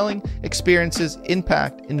storytelling, experiences,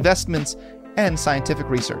 impact, investments, and scientific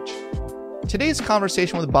research. today's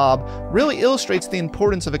conversation with Bob really illustrates the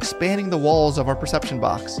importance of expanding the walls of our perception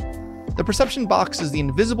box. The perception box is the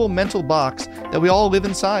invisible mental box that we all live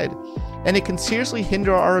inside, and it can seriously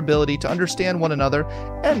hinder our ability to understand one another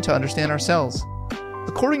and to understand ourselves.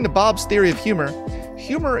 According to Bob's theory of humor,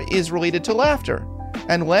 humor is related to laughter,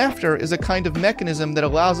 and laughter is a kind of mechanism that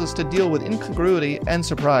allows us to deal with incongruity and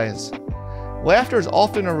surprise. Laughter is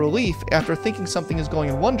often a relief after thinking something is going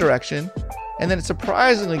in one direction, and then it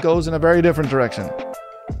surprisingly goes in a very different direction.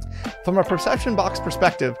 From a perception box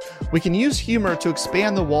perspective, we can use humor to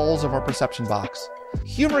expand the walls of our perception box.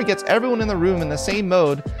 Humor gets everyone in the room in the same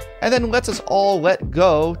mode, and then lets us all let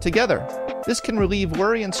go together. This can relieve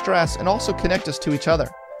worry and stress and also connect us to each other.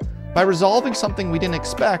 By resolving something we didn't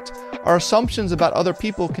expect, our assumptions about other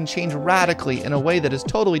people can change radically in a way that is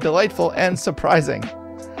totally delightful and surprising.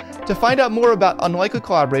 To find out more about Unlikely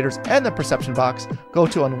Collaborators and the Perception Box, go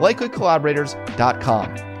to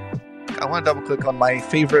unlikelycollaborators.com. I want to double click on my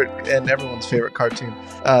favorite and everyone's favorite cartoon.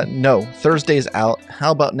 No, Thursday's out.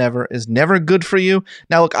 How about never is never good for you.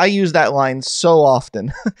 Now, look, I use that line so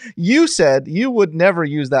often. You said you would never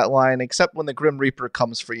use that line except when the Grim Reaper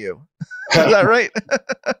comes for you. Is that right?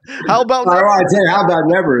 How about never? I'd say how about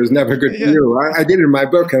never is never good for you. I did it in my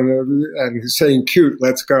book and saying cute,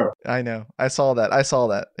 let's go. I know. I saw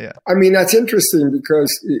that. Yeah. I mean, that's interesting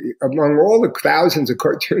because among all the thousands of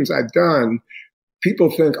cartoons I've done, people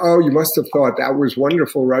think, oh, you must have thought that was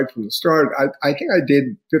wonderful right from the start. I think I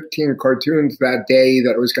did 15 cartoons that day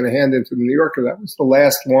that I was going to hand into the New Yorker. That was the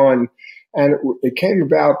last one. And it came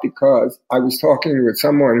about because I was talking with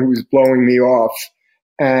someone who was blowing me off.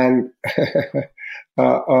 And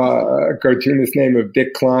a cartoonist named of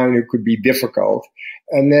Dick Klein, who could be difficult.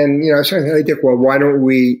 And then, I started saying, hey, Dick, well, why don't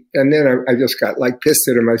we? And then I just got pissed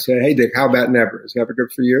at him. I said, hey, Dick, how about never? Is never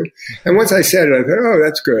good for you? And once I said it, I thought, oh,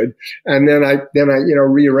 that's good. And then I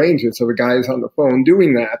rearranged it so the guy is on the phone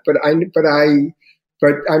doing that. But I mean,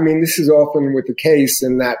 this is often with the case,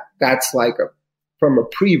 and that's from a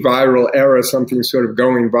pre-viral era, something sort of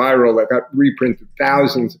going viral that got reprinted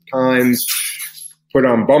thousands of times. Put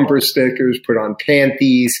on bumper stickers, put on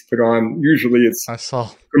panties, usually it's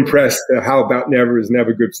compressed. How about never is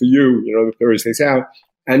never good for you, the Thursday's out.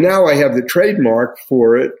 And now I have the trademark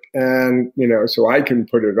for it. And, so I can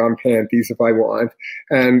put it on panties if I want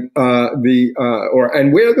and,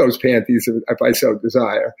 and wear those panties if I so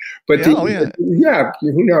desire. But who knows,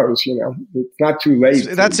 it's not too late.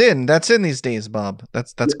 That's in these days, Bob.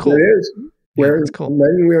 That's cool. It is.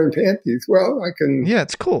 Men wearing panties. Well, I can. Yeah,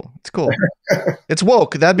 it's cool. It's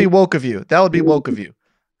woke. That'd be woke of you. That would be woke of you.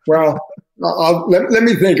 Well, let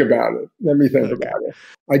me think about it.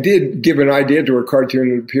 I did give an idea to a cartoon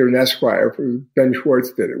that appeared in Esquire. Ben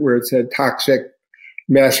Schwartz did it, where it said "Toxic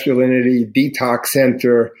Masculinity Detox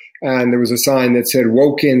Center," and there was a sign that said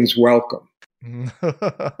 "Woke-ins welcome."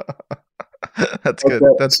 That's good.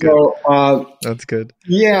 That's good.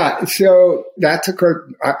 Yeah. So that's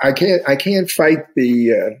I can't fight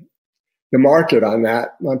the market on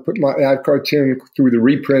that. I put that cartoon through the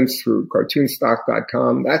reprints through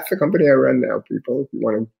cartoonstock.com. That's the company I run now, people. If you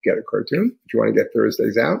want to get a cartoon, if you want to get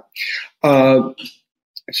Thursdays out.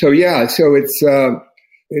 So it's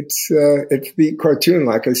the cartoon,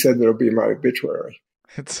 like I said, that'll be my obituary.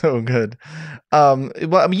 It's so good.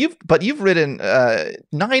 You've written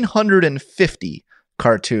 950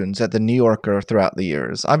 cartoons at the New Yorker throughout the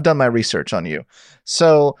years. I've done my research on you.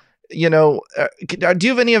 So, do you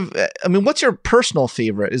have any of, what's your personal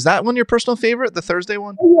favorite? Is that one your personal favorite, the Thursday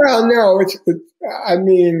one? Well, no,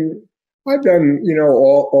 I've done,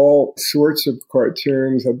 all sorts of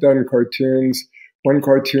cartoons. I've done cartoons. One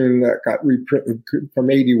cartoon that got reprinted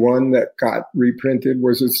from 81 that got reprinted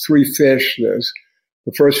was it's three fish.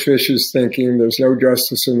 The first fish is thinking there's no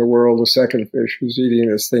justice in the world. The second fish who's eating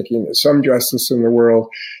is thinking there's some justice in the world.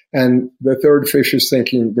 And the third fish is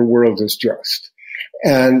thinking the world is just.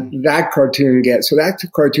 And that cartoon so that's a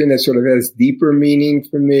cartoon that sort of has deeper meaning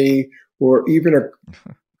for me, or even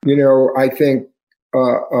I think,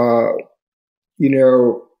 I'll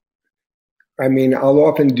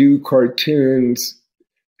often do cartoons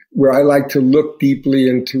where I like to look deeply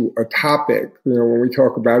into a topic, when we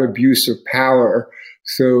talk about abuse of power.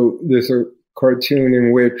 So there's a cartoon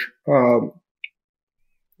in which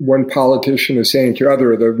one politician is saying to the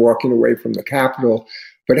other, they're walking away from the Capitol,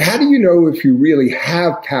 but how do you know if you really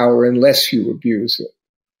have power unless you abuse it?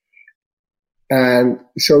 And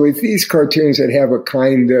so it's these cartoons that have a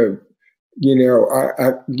kind of,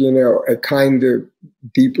 a kind of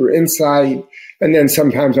deeper insight. And then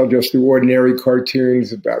sometimes I'll just do ordinary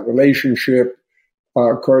cartoons about relationship,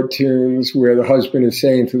 cartoons where the husband is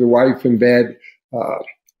saying to the wife in bed,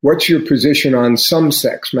 what's your position on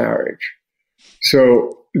same-sex marriage?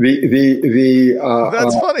 So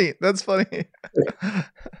that's funny. That's funny.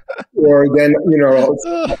 Or then,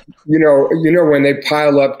 when they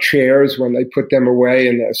pile up chairs, when they put them away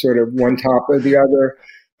and they're sort of one top of the other,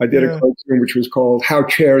 I did a cartoon which was called How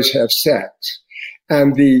Chairs Have Sex.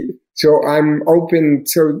 And so I'm open.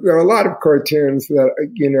 So there are a lot of cartoons that,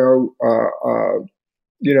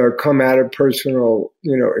 come out of personal,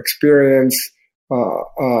 experience.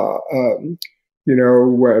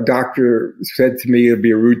 Where a doctor said to me it'd be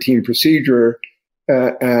a routine procedure.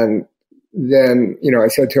 And then, I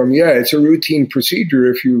said to him, yeah, it's a routine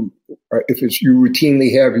procedure if you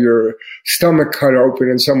routinely have your stomach cut open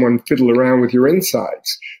and someone fiddle around with your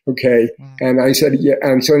insides. Okay. And I said, yeah.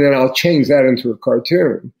 And so then I'll change that into a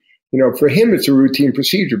cartoon. For him, it's a routine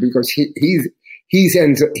procedure because he's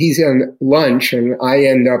in lunch and I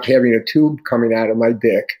end up having a tube coming out of my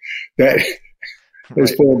dick that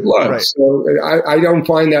is full of blood. Right. So I don't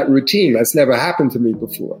find that routine. That's never happened to me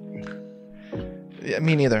before. Yeah,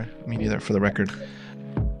 me neither, for the record.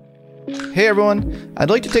 Hey everyone,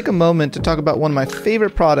 I'd like to take a moment to talk about one of my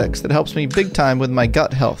favorite products that helps me big time with my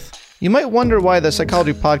gut health. You might wonder why the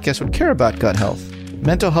Psychology Podcast would care about gut health.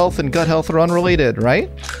 Mental health and gut health are unrelated, right?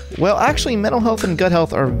 Well, actually, mental health and gut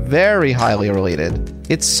health are very highly related.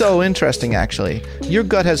 It's so interesting, actually. Your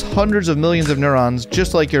gut has hundreds of millions of neurons,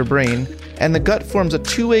 just like your brain, and the gut forms a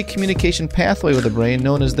two-way communication pathway with the brain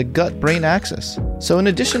known as the gut-brain axis. So in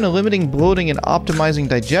addition to limiting bloating and optimizing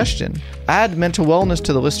digestion, add mental wellness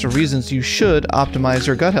to the list of reasons you should optimize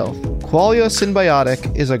your gut health. Qualia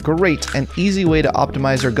Synbiotic is a great and easy way to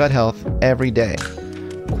optimize your gut health every day.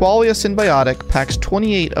 Qualia Synbiotic packs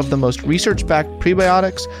 28 of the most research-backed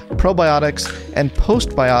prebiotics, probiotics, and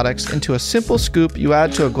postbiotics into a simple scoop you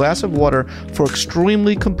add to a glass of water for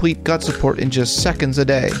extremely complete gut support in just seconds a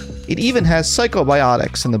day. It even has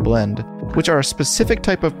psychobiotics in the blend, which are a specific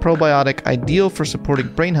type of probiotic ideal for supporting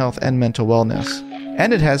brain health and mental wellness.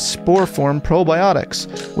 And it has spore-form probiotics,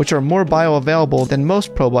 which are more bioavailable than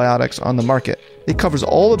most probiotics on the market. It covers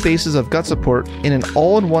all the bases of gut support in an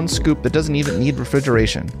all-in-one scoop that doesn't even need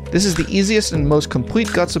refrigeration. This is the easiest and most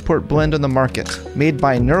complete gut support blend on the market, made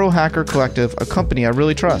by Neurohacker Collective, a company I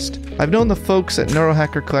really trust. I've known the folks at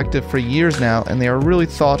Neurohacker Collective for years now, and they are really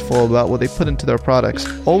thoughtful about what they put into their products,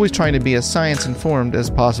 always trying to be as science-informed as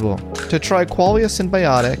possible. To try Qualia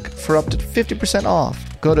Synbiotic for up to 50% off,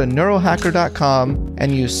 go to neurohacker.com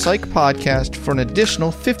and use Psych Podcast for an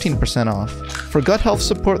additional 15% off. For gut health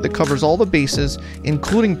support that covers all the bases,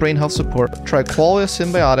 including brain health support, try Qualia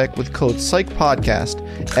Synbiotic with code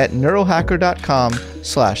PsychPodcast at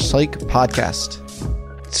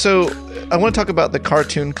neurohacker.com/PsychPodcast. So I want to talk about the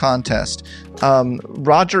cartoon contest.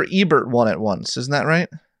 Roger Ebert won it once, isn't that right?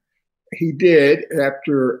 He did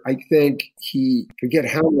after, I think forget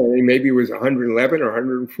how many, maybe it was 111 or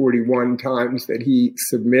 141 times that he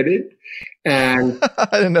submitted. And I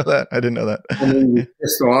didn't know that. When he was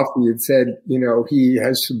pissed off, he had said, he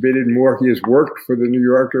has submitted more. He has worked for the New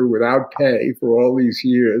Yorker without pay for all these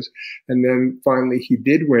years. And then finally he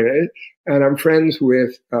did win it. And I'm friends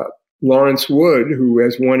with Lawrence Wood, who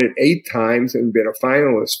has won it 8 times and been a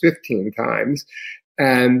finalist 15 times.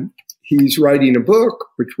 And he's writing a book,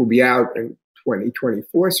 which will be out in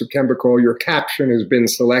 2024, September, called Your Caption Has Been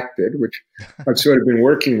Selected, which I've sort of been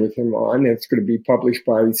working with him on. It's going to be published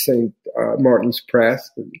by St. Martin's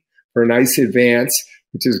Press for a nice advance,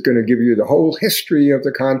 which is going to give you the whole history of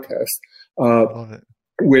the contest,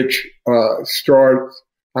 which starts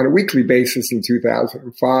on a weekly basis in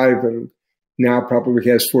 2005 and now probably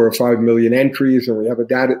has 4 or 5 million entries. And we have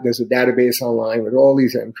there's a database online with all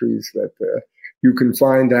these entries that you can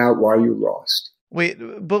find out why you lost. Wait,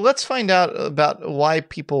 but let's find out about why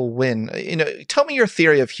people win. Tell me your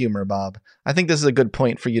theory of humor, Bob. I think this is a good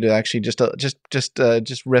point for you to actually just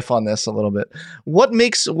riff on this a little bit.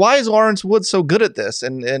 Why is Lawrence Wood so good at this?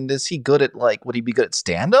 And is he good at, would he be good at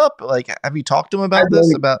stand up? Have you talked to him about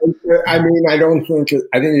this? I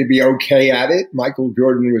think he'd be okay at it. Michael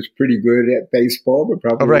Jordan was pretty good at baseball, but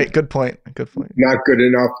probably right. Good point. Not good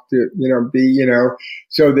enough to be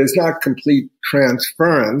so there's not complete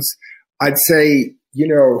transference. I'd say,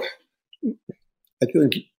 I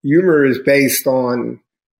think humor is based on,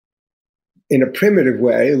 in a primitive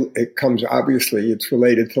way, it's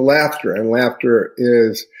related to laughter. And laughter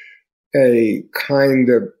is a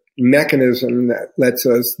kind of mechanism that lets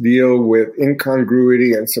us deal with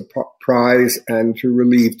incongruity and surprise and to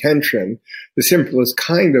relieve tension. The simplest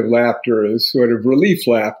kind of laughter is sort of relief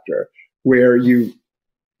laughter, where you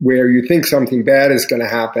think something bad is going to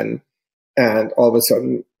happen and all of a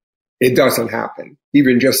sudden it doesn't happen,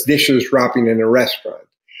 even just dishes dropping in a restaurant.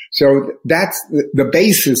 So that's the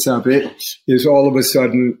basis of it is all of a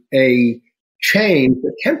sudden a change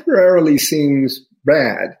that temporarily seems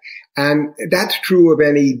bad. And that's true of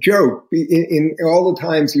any joke. In all the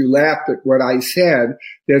times you laughed at what I said,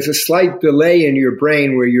 there's a slight delay in your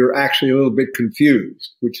brain where you're actually a little bit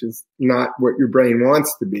confused, which is not what your brain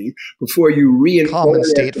wants to be, before you common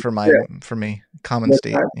state for me. Common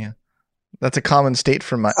state. Yeah. That's a common state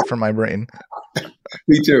for my brain.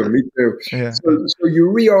 Me too. Yeah. So you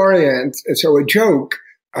reorient. So a joke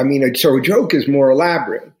is more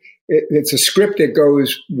elaborate. It's a script that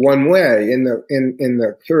goes one way. In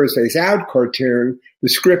the Thursdays Out cartoon, the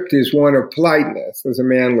script is one of politeness. There's a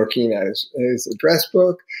man looking at his address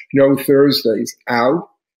book. No Thursdays Out.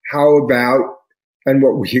 How about? And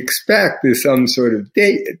what we expect is some sort of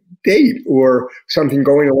date or something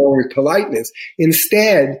going along with politeness.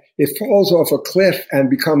 Instead, it falls off a cliff and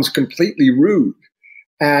becomes completely rude.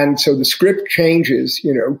 And so the script changes,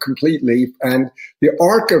 completely. And the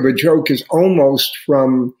arc of a joke is always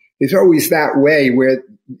that way where,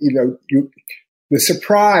 the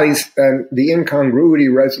surprise and the incongruity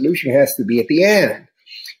resolution has to be at the end.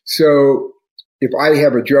 So if I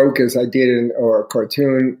have a joke, as I did or a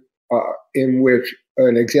cartoon, in which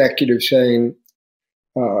an executive saying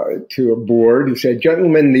to a board, he said,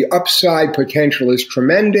 "Gentlemen, the upside potential is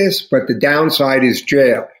tremendous, but the downside is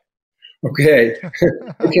jail." Okay.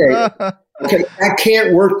 That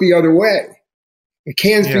can't work the other way. It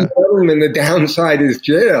can't be, gentlemen, the downside is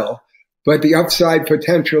jail, but the upside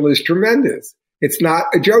potential is tremendous. It's not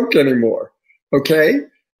a joke anymore. Okay.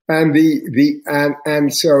 And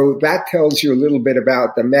and so that tells you a little bit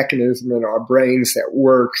about the mechanism in our brains that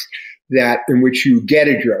works, that in which you get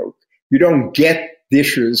a joke. You don't get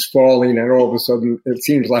dishes falling and all of a sudden it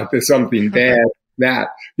seems like there's something bad. That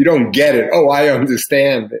you don't get it. Oh, I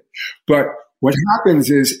understand it. But what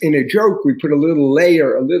happens is in a joke, we put a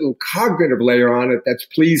little cognitive layer on it that's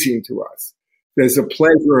pleasing to us. There's a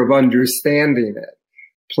pleasure of understanding it,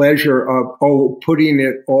 pleasure of, putting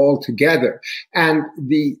it all together. And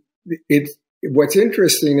what's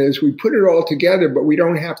interesting is we put it all together, but we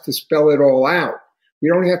don't have to spell it all out. We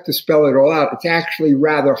don't have to spell it all out. It's actually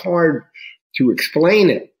rather hard to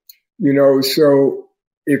explain it, so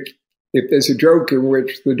if there's a joke in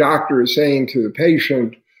which the doctor is saying to the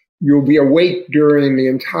patient, "You'll be awake during the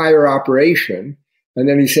entire operation," and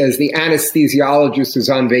then he says, "The anesthesiologist is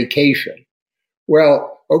on vacation."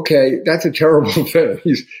 Well, okay, that's a terrible thing.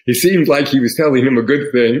 He seemed like he was telling him a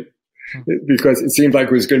good thing because it seemed like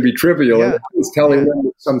it was going to be trivial. Yeah. And I was telling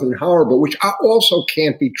them something horrible, which also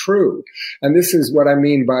can't be true. And this is what I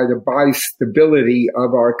mean by the bistability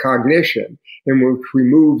of our cognition, in which we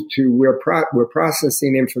move to we're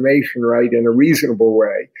processing information right in a reasonable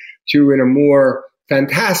way to in a more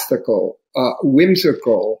fantastical,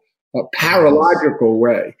 whimsical, paralogical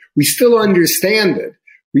way. We still understand it.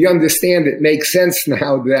 We understand it makes sense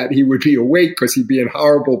now that he would be awake because he'd be in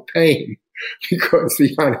horrible pain because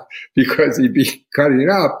he'd be cutting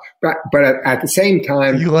up. But at the same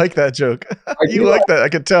time, you like that joke. You like that. I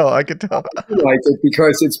could tell. I like it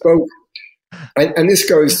because it's both. And this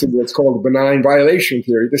goes to what's called the benign violation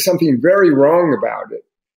theory. There's something very wrong about it,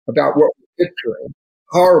 about what we're picturing.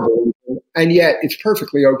 Horrible. And yet it's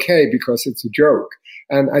perfectly okay because it's a joke.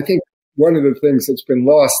 And I think one of the things that's been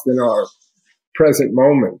lost in our present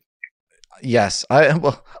moment. Yes, I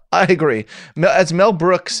agree. As Mel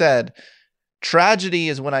Brooks said, tragedy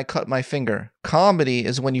is when I cut my finger. Comedy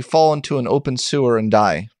is when you fall into an open sewer and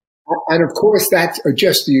die. And of course, that's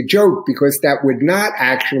just a joke because that would not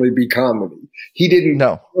actually be comedy. He didn't.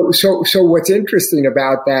 No. So what's interesting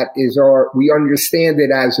about that is we understand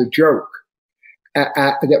it as a joke.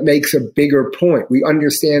 That makes a bigger point. We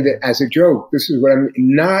understand it as a joke. This is what I mean,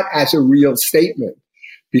 not as a real statement,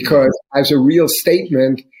 because as a real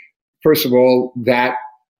statement, first of all, that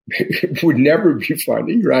would never be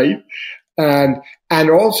funny, right? And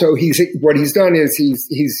also what he's done is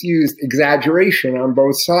he's used exaggeration on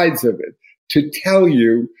both sides of it to tell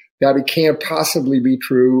you that it can't possibly be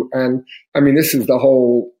true. And I mean, this is the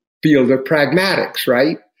whole field of pragmatics,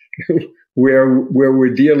 right? where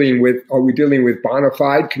we're dealing with, are we dealing with bona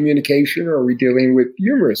fide communication or are we dealing with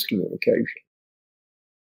humorous communication?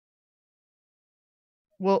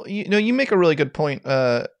 Well, you make a really good point.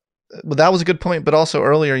 Well, that was a good point, but also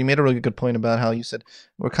earlier you made a really good point about how you said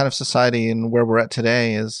we're kind of society and where we're at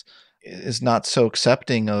today is not so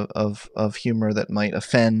accepting of humor that might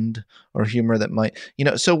offend or humor that might,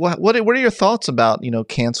 so what are your thoughts about,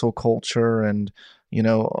 cancel culture and,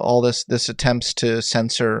 all this attempts to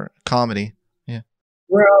censor comedy? Yeah.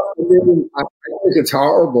 Well, I think it's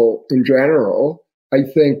horrible in general. I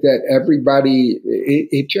think that everybody,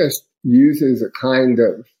 it just uses a kind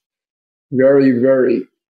of very, very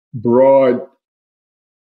broad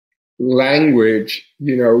language,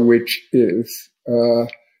 which is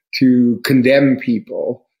to condemn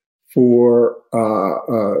people for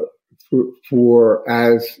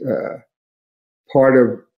as part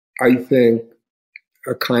of, I think,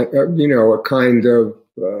 a kind of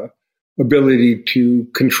ability to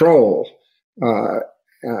control.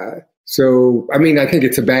 So, I mean, I think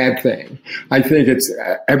it's a bad thing. I think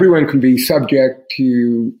everyone can be subject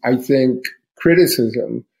to, I think,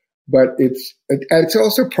 criticism, but it's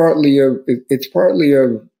also partly of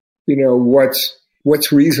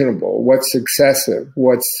what's reasonable, what's excessive,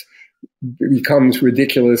 what's becomes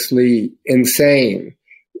ridiculously insane.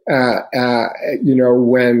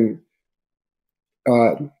 When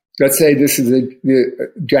let's say this is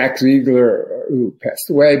Jack Ziegler, who passed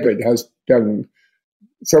away, but has done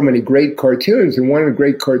so many great cartoons. And one of the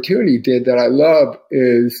great cartoons he did that I love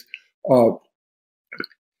is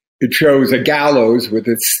it shows a gallows with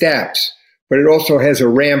its steps, but it also has a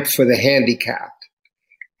ramp for the handicapped.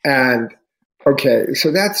 And okay,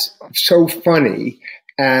 so that's so funny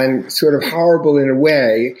and sort of horrible in a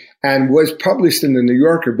way, and was published in the New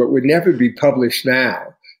Yorker, but would never be published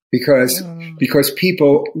now because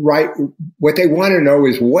people write, what they want to know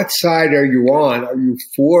is, what side are you on? Are you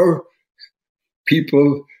for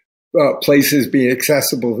people, places being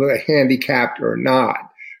accessible to the handicapped or not?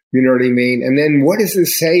 You know what I mean? And then what does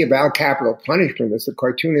this say about capital punishment? Is the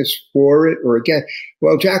cartoonist for it or against?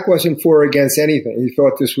 Well, Jack wasn't for or against anything. He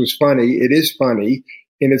thought this was funny. It is funny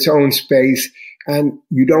in its own space. And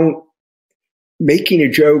making a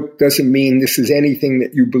joke doesn't mean this is anything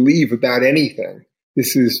that you believe about anything.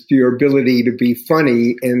 This is your ability to be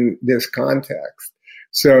funny in this context.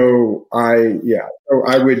 So I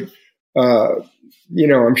would,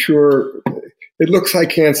 I'm sure it looks like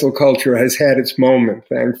cancel culture has had its moment,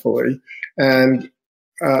 thankfully. And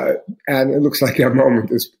it looks like that moment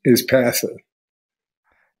is passing.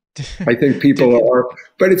 I think people are,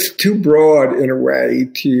 but it's too broad in a way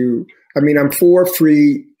I'm for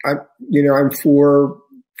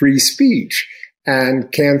free speech,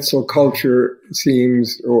 and cancel culture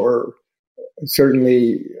seems, or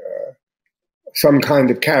certainly some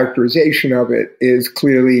kind of characterization of it, is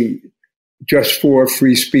clearly just for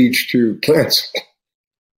free speech to cancel.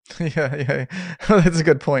 Yeah. That's a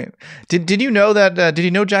good point. Did you know that? Did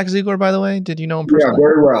you know Jack Ziegler, by the way? Did you know him personally? Yeah,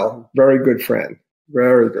 very well. Very good friend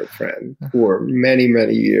for many,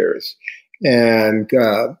 many years. And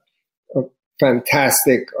a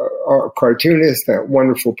fantastic cartoonist, a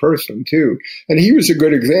wonderful person too. And he was a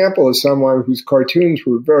good example of someone whose cartoons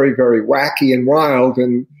were very, very wacky and wild,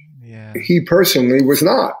 and he personally was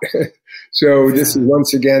not. So this is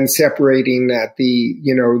once again separating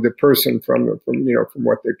the person from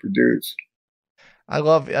what they produce. I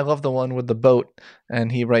love the one with the boat, and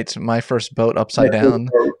he writes "my first boat" upside down.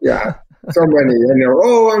 Yeah, so many, and they're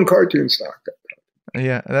all on cartoon stock.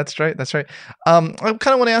 Yeah, that's right. I kind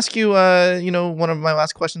of want to ask you, one of my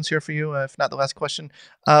last questions here for you, if not the last question.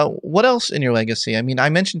 What else in your legacy? I mean, I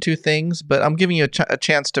mentioned two things, but I'm giving you a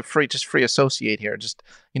chance to free associate here. Just,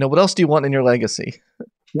 what else do you want in your legacy?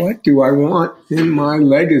 What do I want in my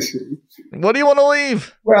legacy? What do you want to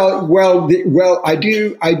leave? Well, I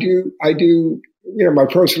do. My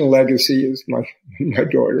personal legacy is my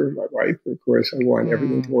daughter, my wife. Of course, I want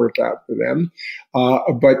everything to work out for them.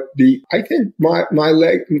 But I think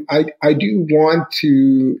I do want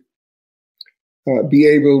to be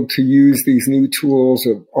able to use these new tools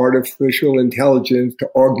of artificial intelligence to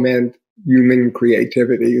augment human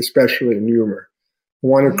creativity, especially in humor. I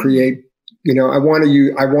want to create.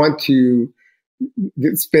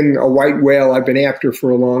 It's been a white whale I've been after for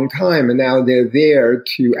a long time, and now they're there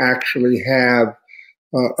to actually have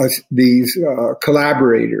these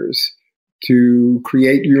collaborators to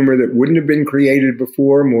create humor that wouldn't have been created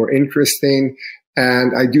before, more interesting.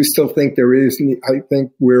 And I do still think I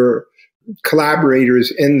think we're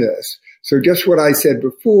collaborators in this. So just what I said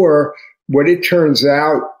before, what it turns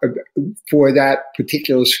out for that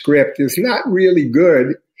particular script is not really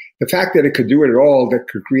good. The fact that it could do it at all, that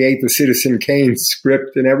could create the Citizen Kane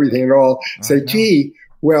script and everything and all, gee,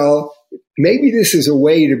 well, maybe this is a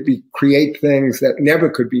way to create things that never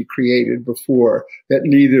could be created before, that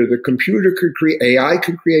neither the computer could create, AI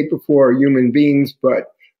could create before, or human beings,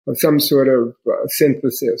 but some sort of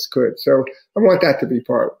synthesis could. So I want that to be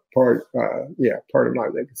part of my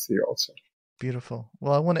legacy also. Beautiful.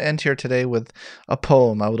 Well, I want to end here today with a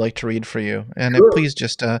poem I would like to read for you. And Sure. Please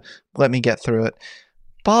just let me get through it.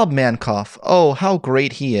 Bob Mankoff, oh, how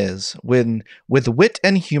great he is. With wit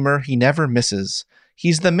and humor he never misses.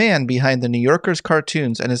 He's the man behind the New Yorker's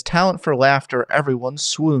cartoons, and his talent for laughter everyone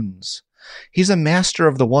swoons. He's a master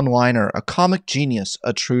of the one-liner, a comic genius,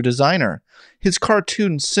 a true designer. His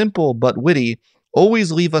cartoons, simple but witty,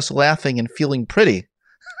 always leave us laughing and feeling pretty.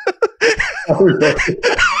 Where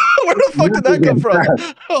the fuck did that come from?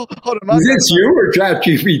 Oh, hold on, is this you or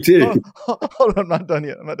ChatGPT? Hold on, I'm not done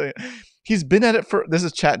yet. He's been at it for, this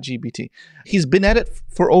is ChatGPT. He's been at it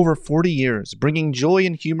for over 40 years, bringing joy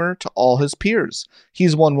and humor to all his peers.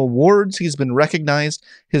 He's won awards, he's been recognized,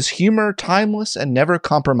 his humor timeless and never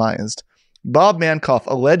compromised. Bob Mankoff,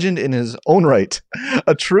 a legend in his own right.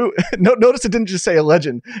 A true, notice it didn't just say a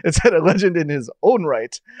legend, it said a legend in his own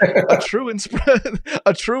right. A true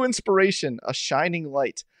inspiration, a shining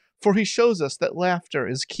light. For he shows us that laughter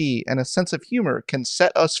is key and a sense of humor can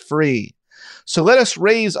set us free. So let us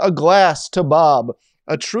raise a glass to Bob,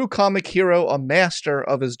 a true comic hero, a master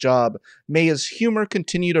of his job. May his humor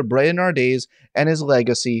continue to brighten our days and his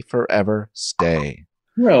legacy forever stay.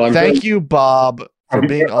 Well, thank you, Bob, for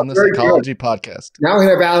being on the Psychology Podcast. Now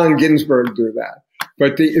have Allen Ginsberg do that.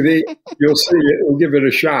 But you'll see it. We'll give it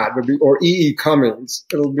a shot. Or E.E. Cummings.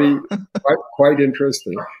 It'll be quite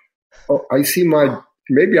interesting. Oh, I see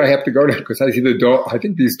maybe I have to go now because I see the dog. I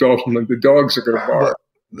think these dogs are going to bark.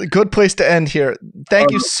 Good place to end here.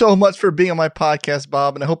 Thank you so much for being on my podcast,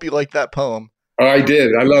 Bob, and I hope you liked that poem. I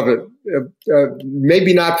did. I love it.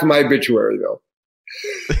 Maybe not for my obituary, though.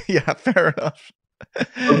 Yeah, fair enough.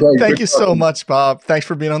 Okay, Thank you so much, Bob. Thanks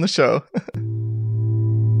for being on the show.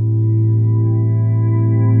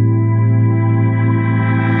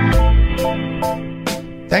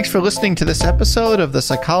 Thanks for listening to this episode of the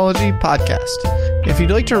Psychology Podcast. If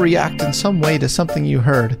you'd like to react in some way to something you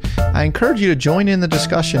heard, I encourage you to join in the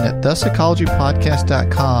discussion at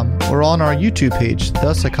thepsychologypodcast.com or on our YouTube page,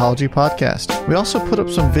 The Psychology Podcast. We also put up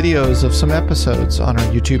some videos of some episodes on our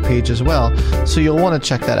YouTube page as well, so you'll want to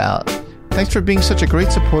check that out. Thanks for being such a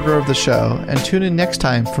great supporter of the show, and tune in next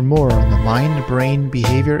time for more on the mind, brain,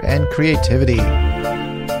 behavior, and creativity.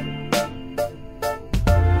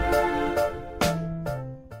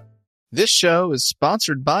 This show is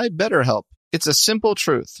sponsored by BetterHelp. It's a simple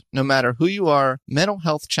truth. No matter who you are, mental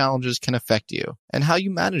health challenges can affect you, and how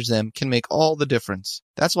you manage them can make all the difference.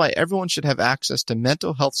 That's why everyone should have access to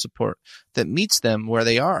mental health support that meets them where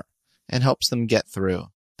they are and helps them get through.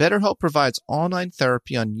 BetterHelp provides online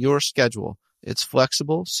therapy on your schedule. It's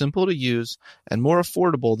flexible, simple to use, and more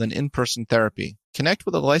affordable than in-person therapy. Connect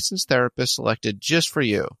with a licensed therapist selected just for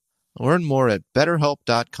you. Learn more at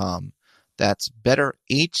BetterHelp.com. That's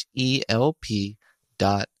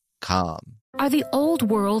BetterHelp.com. Are the old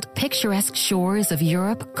world picturesque shores of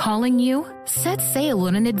Europe calling you? Set sail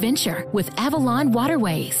on an adventure with Avalon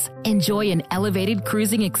Waterways. Enjoy an elevated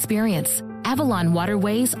cruising experience. Avalon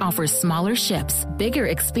Waterways offers smaller ships, bigger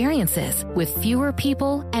experiences, with fewer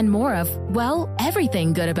people and more of, well,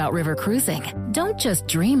 everything good about river cruising. Don't just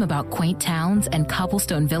dream about quaint towns and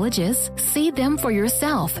cobblestone villages. See them for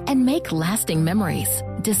yourself and make lasting memories.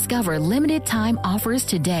 Discover limited time offers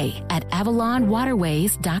today at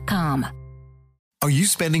AvalonWaterways.com. Are you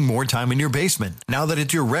spending more time in your basement now that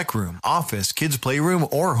it's your rec room, office, kids' playroom,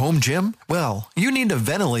 or home gym? Well, you need to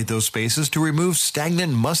ventilate those spaces to remove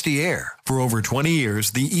stagnant, musty air. For over 20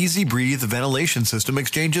 years, the Easy Breathe ventilation system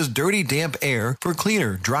exchanges dirty, damp air for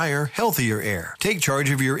cleaner, drier, healthier air. Take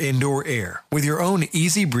charge of your indoor air with your own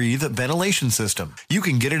Easy Breathe ventilation system. You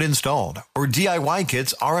can get it installed, or DIY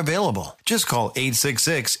kits are available. Just call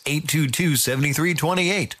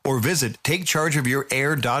 866-822-7328 or visit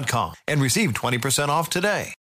takechargeofyourair.com and receive 20% off today.